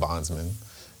bail bondsman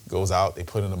goes out, they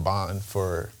put in a bond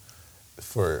for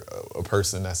a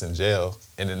person that's in jail,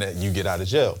 and then you get out of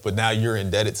jail. But now you're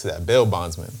indebted to that bail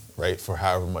bondsman, right, for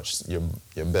however much your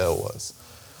bail was.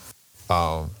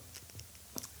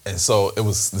 And so it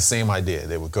was the same idea.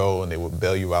 They would go and they would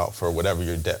bail you out for whatever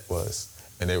your debt was.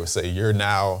 And they would say, you're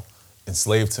now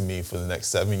enslaved to me for the next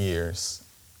 7 years.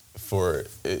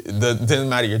 It didn't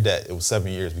matter your debt. It was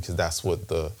 7 years because that's what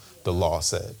the law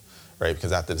said, right?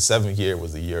 Because after the 7th year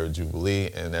was the year of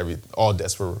Jubilee, and all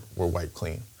debts were wiped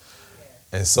clean.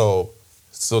 And so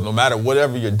no matter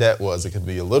whatever your debt was, it could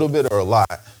be a little bit or a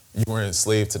lot, you were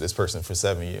enslaved to this person for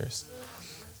 7 years.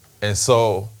 And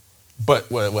so,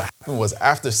 but what happened was,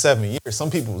 after 7 years,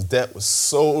 some people's debt was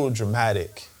so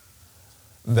dramatic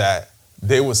that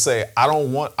they would say, I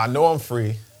know I'm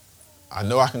free. I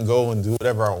know I can go and do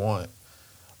whatever I want,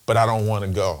 but I don't want to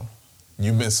go.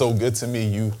 You've been so good to me.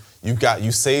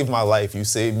 You saved my life. You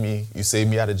saved me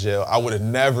out of jail. I would have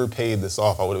never paid this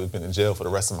off. I would have been in jail for the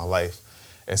rest of my life.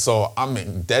 And so I'm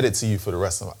indebted to you for the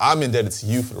rest of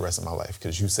my life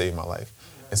because you saved my life.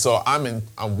 And so I want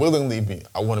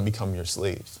to become your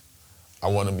slave. I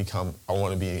want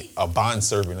to be a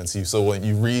bondservant unto you. So when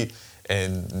you read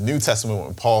in New Testament,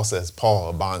 when Paul says, Paul,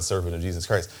 a bondservant of Jesus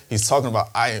Christ, he's talking about,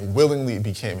 I willingly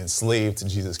became enslaved to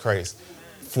Jesus Christ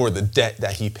for the debt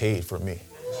that he paid for me,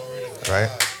 right?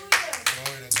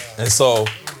 And so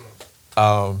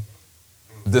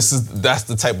that's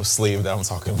the type of slave that I'm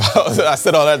talking about. I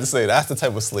said all that to say that's the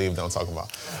type of slave that I'm talking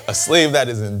about. A slave that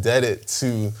is indebted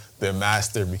to their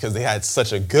master because they had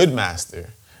such a good master,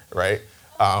 right?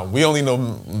 We only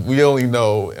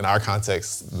know in our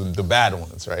context the bad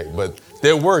ones, right? But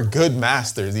there were good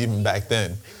masters even back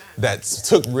then that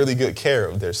took really good care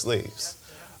of their slaves.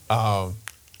 And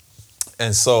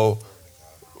so,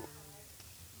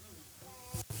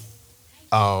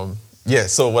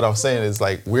 so what I'm saying is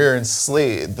like we're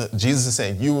enslaved. Jesus is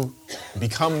saying you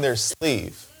become their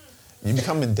slave. You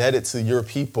become indebted to your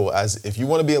people. As if you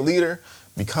want to be a leader,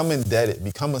 become indebted,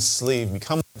 become a slave,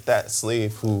 become that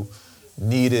slave who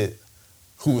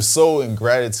was so in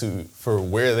gratitude for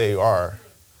where they are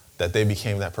that they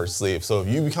became that person's slave. So if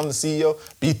you become the CEO,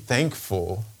 be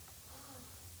thankful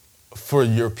for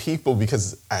your people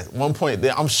because at one point,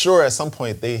 I'm sure at some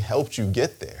point they helped you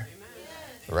get there,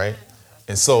 right?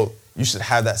 And so you should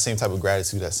have that same type of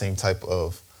gratitude, that same type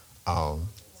of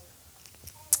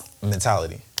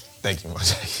mentality. Thank you,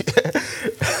 Majaki.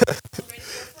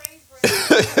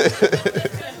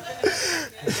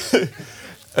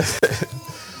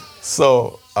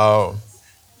 So,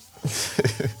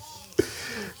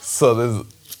 so there's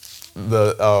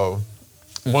the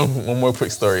one more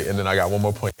quick story, and then I got one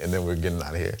more point, and then we're getting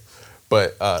out of here.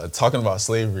 But talking about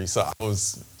slavery, so I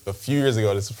was a few years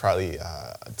ago. This was probably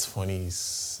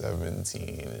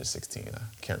 2017 or 16. I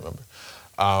can't remember.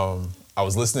 I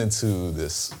was listening to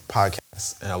this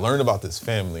podcast, and I learned about this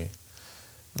family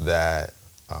that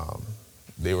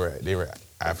they were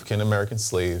African American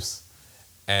slaves,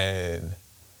 and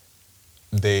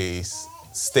they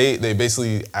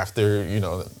basically, after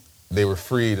they were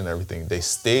freed and everything, they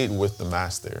stayed with the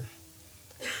master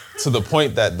to the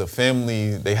point that the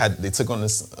family they took on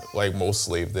this, like most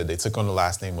slaves did, they took on the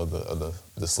last name of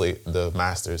the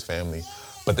master's family,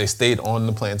 but they stayed on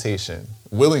the plantation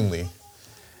willingly.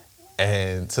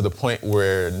 And to the point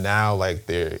where now, like,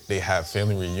 they have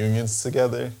family reunions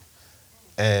together,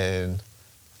 and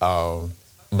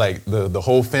like the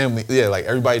whole family, like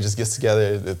everybody just gets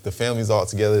together. The family's all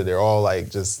together. They're all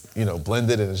like just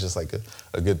blended, and it's just like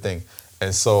a good thing.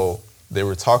 And so they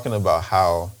were talking about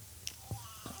how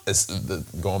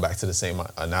going back to the same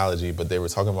analogy, but they were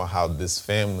talking about how this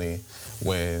family,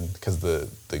 because the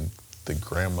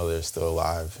grandmother is still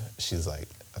alive. She's like,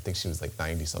 I think she was like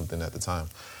 90 something at the time.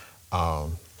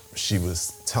 She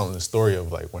was telling the story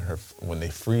of like when they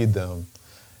freed them,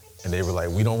 and they were like,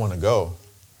 we don't want to go.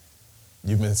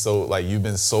 You've been so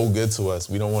good to us.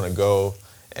 We don't want to go,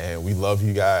 and we love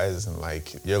you guys, and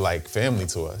like you're like family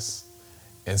to us.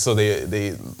 And so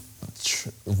they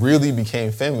really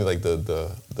became family. Like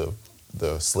the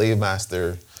slave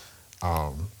master,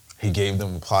 he gave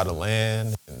them a plot of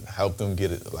land and helped them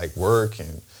get it like work,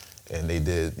 and they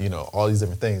did all these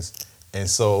different things. And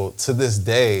so to this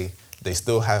day, they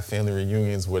still have family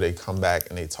reunions where they come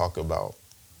back and they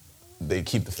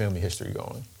keep the family history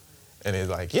going. And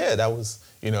it's like, yeah, that was,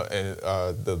 and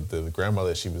the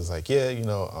grandmother, she was like, yeah,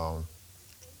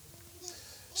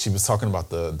 she was talking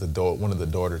about one of the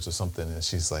daughters or something, and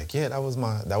she's like, yeah, that was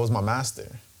my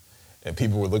master. And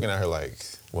people were looking at her like,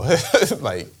 what?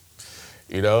 Like,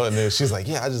 and then she's like,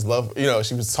 yeah, I just love,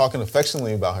 she was talking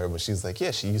affectionately about her, but she's like, yeah,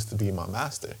 she used to be my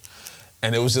master.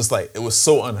 And it was just like, it was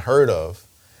so unheard of.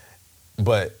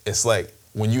 But it's like,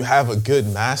 when you have a good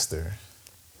master,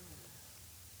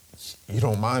 you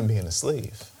don't mind being a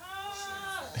slave,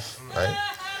 right?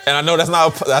 And I know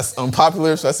that's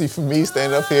unpopular, especially for me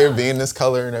standing up here, being this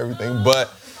color and everything. But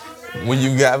when you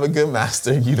have a good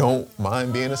master, you don't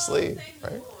mind being a slave,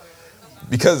 right?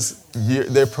 Because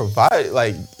they're provided,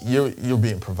 like you're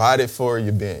being provided for.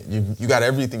 You got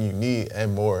everything you need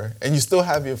and more, and you still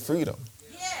have your freedom.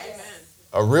 Yes.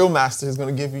 A real master is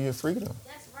going to give you your freedom,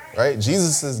 right?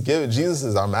 Jesus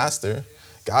is our master.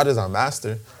 God is our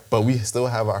master. But we still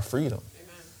have our freedom,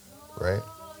 right?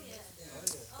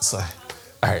 So, all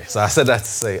right. So I said that to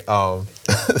say.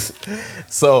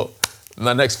 So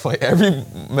my next point: every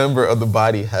member of the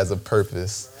body has a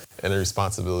purpose and a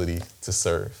responsibility to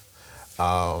serve.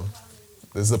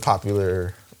 This is a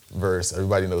popular verse.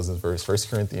 Everybody knows this verse. 1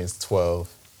 Corinthians 12.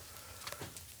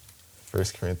 1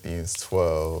 Corinthians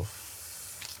 12.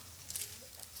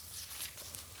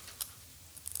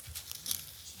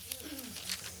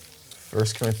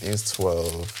 First Corinthians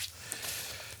 12,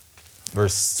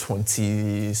 verse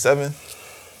 27,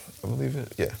 I believe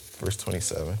it. Yeah, verse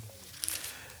 27.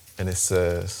 And it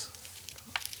says,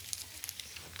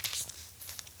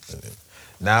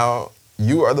 now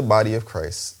you are the body of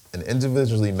Christ and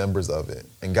individually members of it.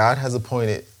 And God has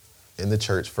appointed in the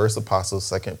church first apostles,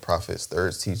 second prophets,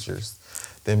 third teachers,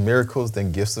 then miracles,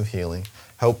 then gifts of healing,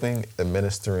 helping,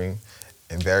 administering,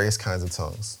 and various kinds of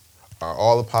tongues. Are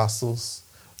all apostles?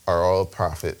 Are all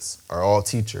prophets? Are all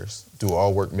teachers? Do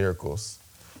all work miracles?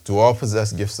 Do all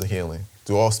possess gifts of healing?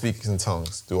 Do all speak in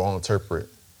tongues? Do all interpret?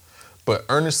 But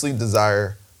earnestly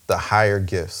desire the higher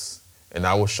gifts, and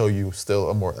I will show you still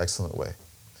a more excellent way.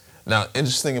 Now,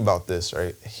 interesting about this,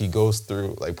 right? He goes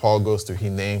through, like Paul goes through, he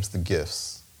names the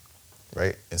gifts,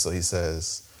 right? And so he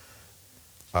says,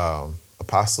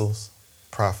 apostles,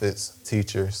 prophets,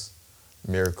 teachers,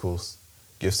 miracles,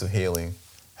 gifts of healing,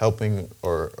 helping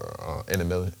or in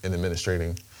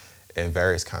administrating, and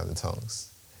various kinds of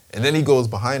tongues. And then he goes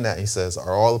behind that. He says,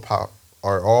 are all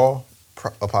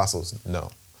apostles?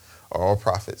 No. Are all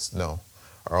prophets? No.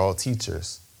 Are all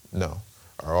teachers? No.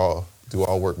 Do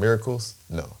all work miracles?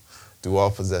 No. Do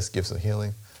all possess gifts of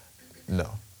healing? No.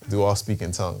 Do all speak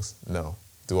in tongues? No.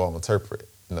 Do all interpret?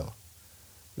 No.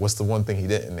 What's the one thing he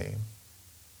didn't name?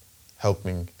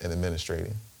 Helping and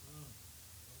administrating.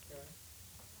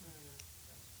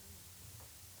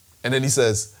 And then he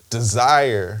says,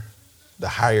 desire the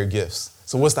higher gifts.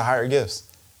 So what's the higher gifts?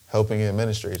 Helping and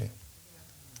administrating.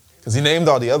 Because he named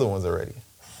all the other ones already.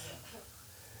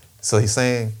 So he's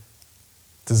saying,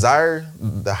 desire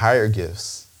the higher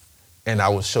gifts, and I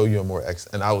will show you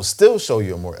I will still show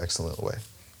you a more excellent way.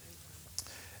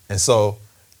 And so,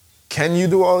 can you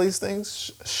do all these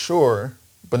things? Sure,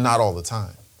 but not all the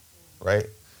time, right?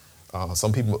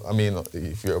 Some people,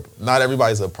 not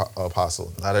everybody's an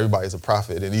apostle, not everybody's a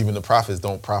prophet, and even the prophets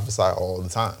don't prophesy all the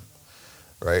time,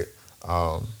 right?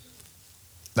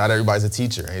 Not everybody's a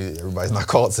teacher. Everybody's not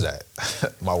called to that.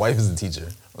 My wife is a teacher.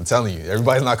 I'm telling you,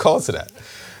 everybody's not called to that.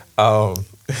 I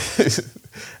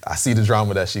see the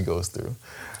drama that she goes through.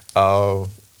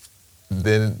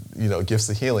 Then, gifts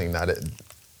of healing.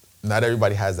 Not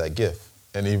everybody has that gift.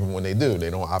 And even when they do, they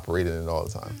don't operate in it all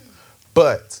the time.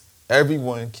 But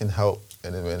everyone can help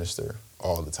and administer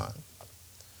all the time,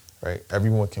 right?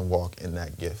 Everyone can walk in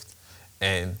that gift.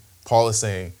 And Paul is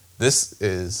saying, this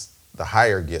is the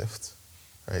higher gift,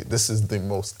 right? This is the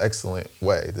most excellent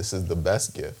way. This is the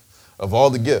best gift. Of all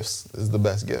the gifts, this is the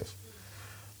best gift.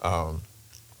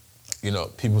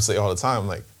 People say all the time,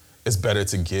 like, it's better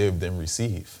to give than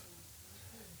receive.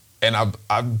 And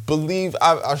I believe,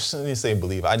 I shouldn't say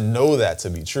believe, I know that to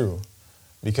be true.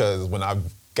 Because when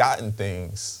I've gotten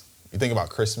things, you think about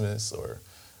Christmas or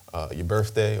your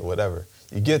birthday or whatever,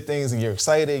 you get things and you're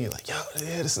excited, you're like, yo,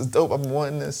 yeah, this is dope, I've been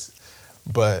wanting this.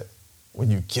 But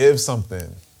when you give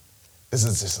something, this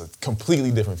is just a completely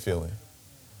different feeling.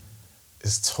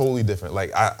 It's totally different.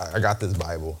 Like, I got this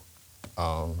Bible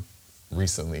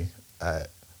recently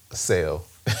at a sale.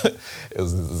 It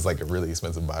was like a really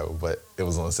expensive Bible, but it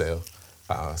was on sale.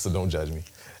 So don't judge me.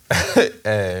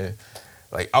 And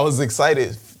like, I was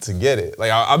excited to get it.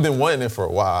 Like, I've been wanting it for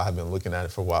a while. I've been looking at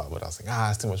it for a while, but I was like,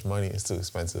 it's too much money. It's too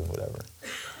expensive, whatever.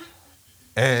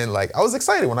 And like, I was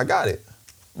excited when I got it.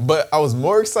 But I was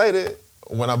more excited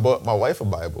when I bought my wife a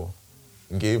Bible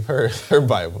and gave her her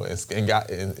Bible and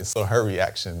so her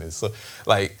reaction is so,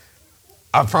 like,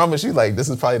 I promise you, like, this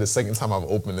is probably the second time I've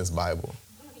opened this Bible.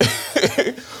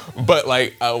 But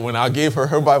like, when I gave her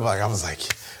her Bible, like, I was like,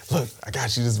 look, I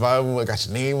got you this Bible, I got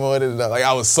your name on it. Like,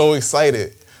 I was so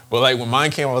excited. But like, when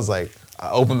mine came, I was like, I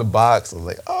opened the box, I was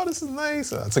like, oh, this is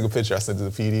nice. And I took a picture, I sent it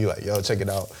to the PD, like, yo, check it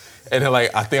out. And then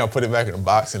like, I think I put it back in the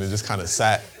box and it just kind of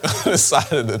sat on the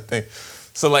side of the thing.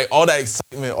 So like, all that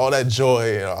excitement, all that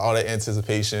joy, all that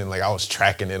anticipation, like, I was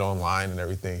tracking it online and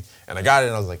everything. And I got it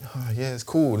and I was like, oh yeah, it's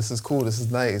cool, this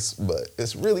is nice. But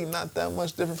it's really not that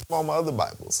much different from all my other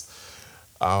Bibles.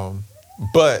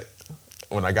 But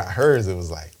when I got hers, it was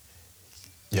like,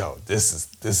 yo, this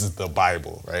is the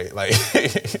Bible, right? Like,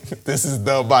 this is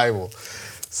the Bible.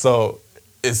 So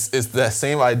it's that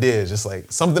same idea, just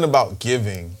like something about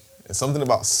giving and something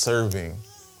about serving.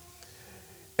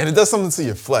 And it does something to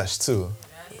your flesh too,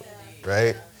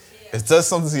 right? It does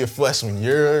something to your flesh when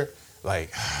you're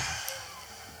like,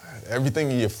 everything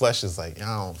in your flesh is like,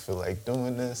 I don't feel like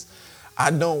doing this.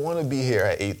 I don't want to be here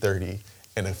at 8:30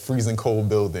 in a freezing cold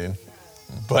building,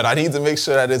 but I need to make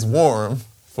sure that it's warm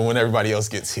for when everybody else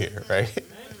gets here, right?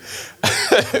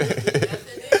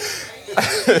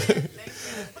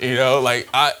 Like,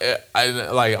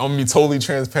 I'm gonna be totally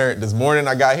transparent. This morning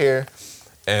I got here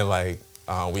and like,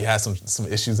 we had some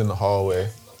issues in the hallway.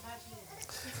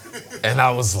 And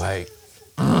I was like,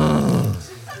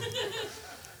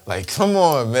 like, come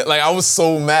on, man. Like, I was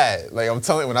so mad. Like,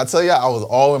 when I tell you, I was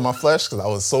all in my flesh because I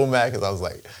was so mad because I was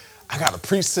like, I got to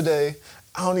preach today.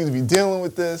 I don't need to be dealing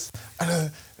with this.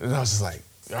 And I was just like,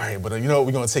 all right, but you know what?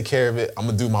 We're going to take care of it. I'm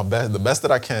going to do my best, the best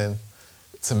that I can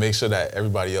to make sure that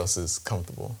everybody else is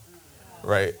comfortable,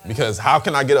 right? Because how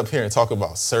can I get up here and talk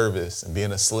about service and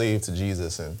being a slave to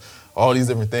Jesus and all these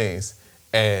different things,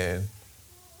 and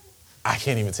I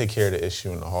can't even take care of the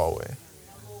issue in the hallway?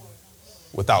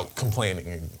 without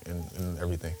complaining and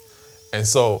everything. And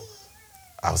so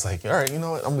I was like, all right, you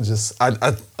know what? I'm gonna just,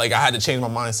 I had to change my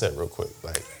mindset real quick,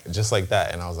 like just like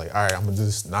that. And I was like, all right, I'm gonna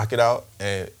just knock it out.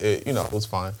 And it, it was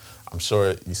fine. I'm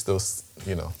sure you still,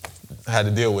 had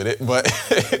to deal with it. But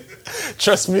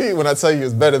trust me when I tell you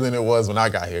it's better than it was when I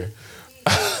got here.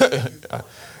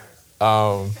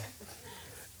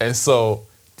 And so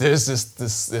there's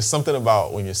there's something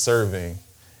about when you're serving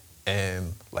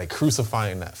and like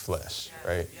crucifying that flesh,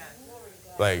 right?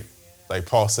 Like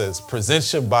Paul says,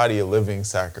 present your body a living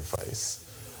sacrifice.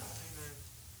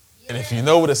 And if you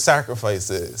know what a sacrifice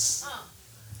is,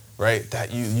 right,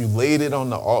 that you laid it on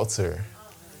the altar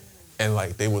and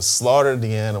like they would slaughter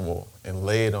the animal and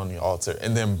lay it on the altar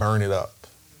and then burn it up.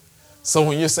 So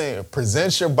when you're saying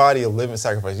present your body a living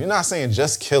sacrifice, you're not saying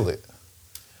just kill it.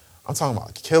 I'm talking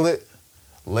about kill it,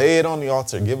 lay it on the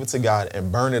altar, give it to God and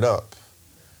burn it up,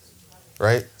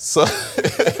 right? So,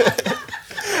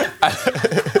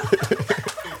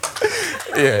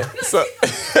 yeah,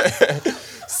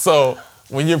 so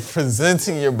when you're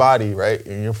presenting your body, right,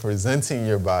 and you're presenting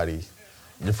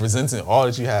all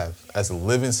that you have as a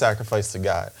living sacrifice to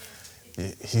God,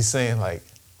 he's saying, like,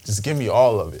 just give me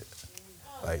all of it.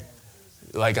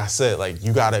 Like I said, like,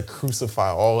 you got to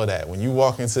crucify all of that. When you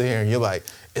walk into here and you're like,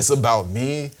 it's about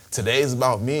me, today is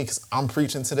about me because I'm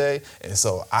preaching today, and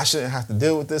so I shouldn't have to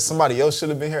deal with this. Somebody else should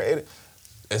have been here.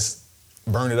 It's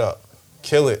burn it up,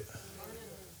 kill it.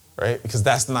 Right? Because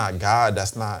that's not God.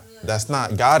 That's not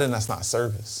God, and that's not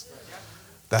service.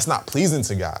 That's not pleasing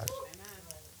to God.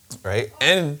 Right?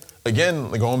 And again,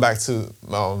 going back to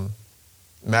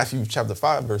Matthew chapter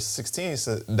 5, verse 16, it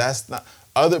says that's not,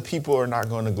 other people are not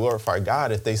going to glorify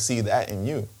God if they see that in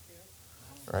you.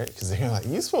 Right? Because they're like,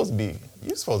 you're supposed to be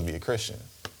a Christian.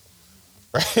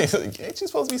 Right? Like, ain't you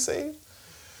supposed to be saved?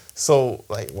 So,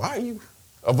 like, why are you?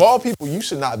 Of all people, you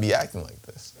should not be acting like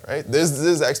this, right?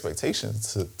 There's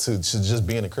expectations to just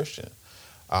being a Christian.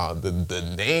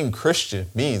 The name Christian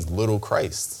means little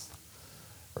Christ,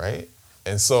 right?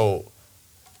 And so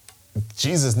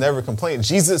Jesus never complained.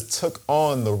 Jesus took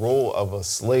on the role of a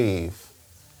slave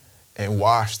and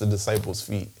washed the disciples'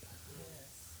 feet,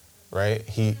 right?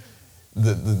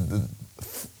 The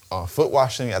foot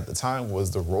washing at the time was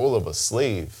the role of a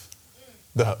slave.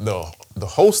 The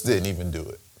host didn't even do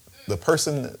it. The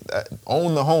person that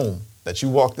owned the home that you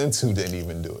walked into didn't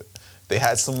even do it. They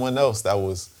had someone else that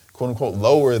was, quote unquote,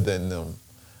 lower than them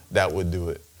that would do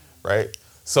it, right?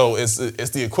 So it's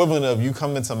the equivalent of you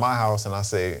come into my house and I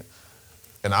say,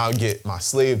 and I'll get my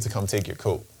slave to come take your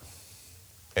coat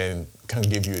and come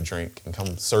give you a drink and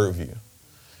come serve you,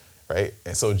 right?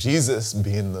 And so Jesus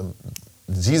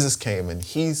came and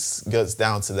he gets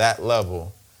down to that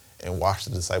level and washed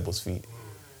the disciples' feet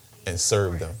and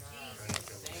served them.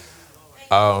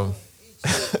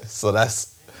 So I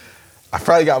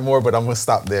probably got more, but I'm going to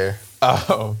stop there.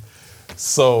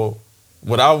 So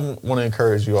what I want to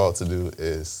encourage you all to do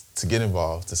is to get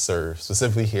involved, to serve,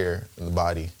 specifically here in the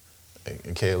body,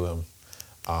 in KLM.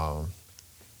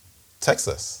 Text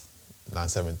us,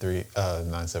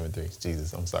 973,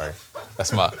 Jesus, I'm sorry.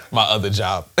 That's my other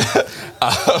job.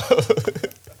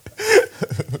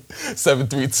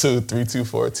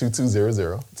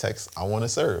 732-324-2200. Text, I want to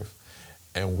serve.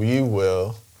 And we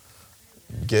will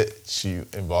get you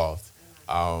involved.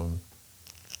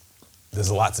 There's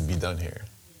a lot to be done here,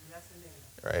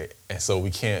 right? And so we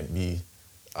can't be,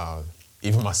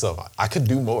 even myself, I could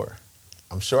do more.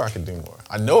 I'm sure I could do more.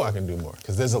 I know I can do more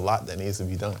because there's a lot that needs to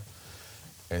be done.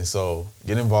 And so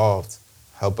get involved,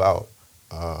 help out,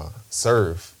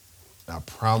 serve. And I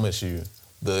promise you,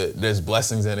 there's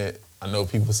blessings in it. I know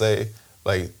people say,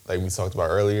 like we talked about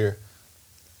earlier,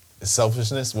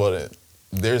 selfishness. Well,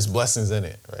 there's blessings in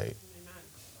it, right?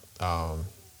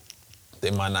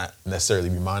 They might not necessarily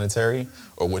be monetary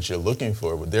or what you're looking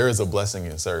for, but there is a blessing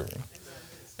in serving.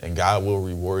 And God will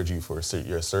reward you for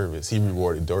your service. He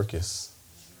rewarded Dorcas.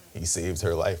 He saved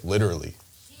her life, literally.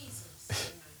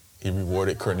 He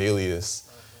rewarded Cornelius.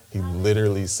 He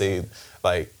literally saved,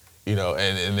 and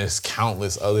there's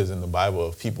countless others in the Bible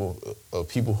of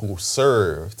people who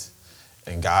served,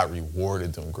 and God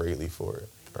rewarded them greatly for it,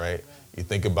 right? You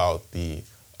think about the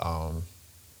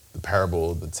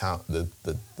parable of the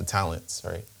talents,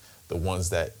 right? The ones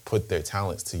that put their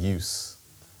talents to use.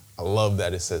 I love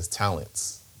that it says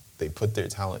talents. They put their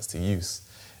talents to use,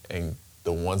 and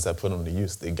the ones that put them to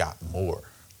use, they got more,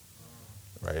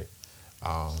 right?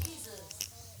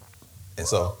 And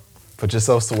so put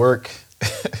yourselves to work.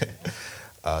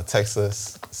 Text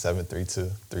us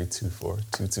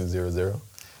 732-324-2200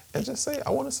 and just say, I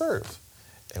want to serve.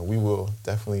 And we will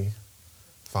definitely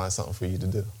find something for you to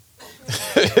do.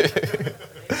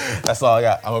 That's all I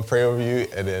got. I'm going to pray over you,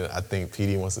 and then I think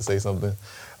PD wants to say something.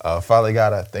 Father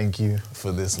God, I thank you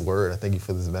for this word. I thank you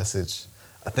for this message.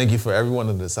 I thank you for everyone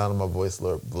in the sound of my voice,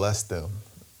 Lord. Bless them.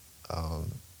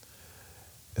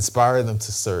 Inspire them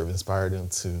to serve. Inspire them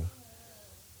to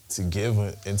give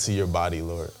into your body,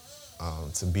 Lord.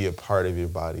 To be a part of your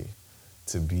body.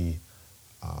 To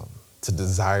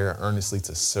desire earnestly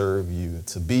to serve you.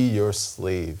 To be your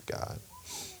slave, God.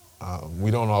 We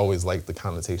don't always like the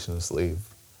connotation of slave.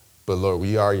 But Lord,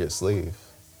 we are your slave.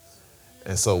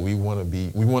 And so we want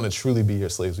to truly be your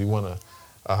slaves. We want to,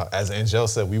 as Angel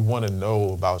said, we want to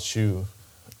know about you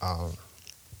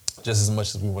just as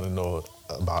much as we want to know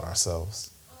about ourselves.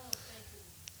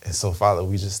 And so, Father,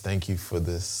 we just thank you for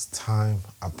this time.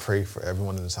 I pray for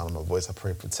everyone in the sound of my voice. I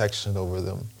pray protection over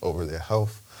them, over their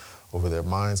health, over their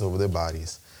minds, over their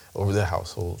bodies, over their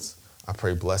households. I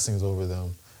pray blessings over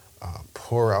them.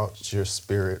 Pour out your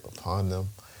spirit upon them.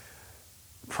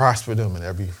 Prosper them in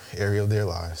every area of their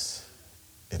lives.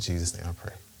 In Jesus' name I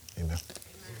pray. Amen.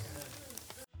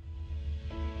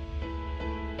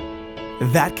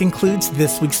 That concludes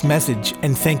this week's message,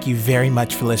 and thank you very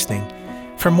much for listening.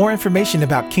 For more information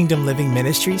about Kingdom Living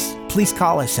Ministries, please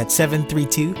call us at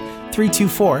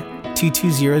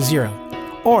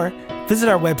 732-324-2200 or visit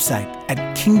our website at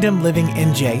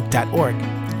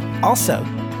kingdomlivingnj.org. Also,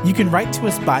 you can write to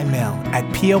us by mail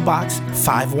at P.O. Box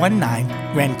 519,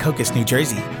 Rancocas, New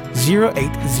Jersey,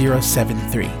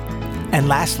 08073. And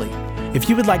lastly, if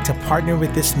you would like to partner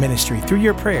with this ministry through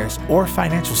your prayers or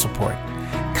financial support,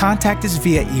 contact us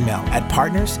via email at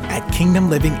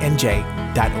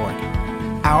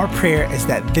partners@kingdomlivingnj.org. Our prayer is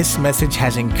that this message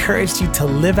has encouraged you to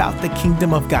live out the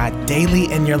kingdom of God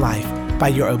daily in your life by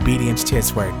your obedience to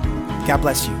His word. God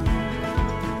bless you.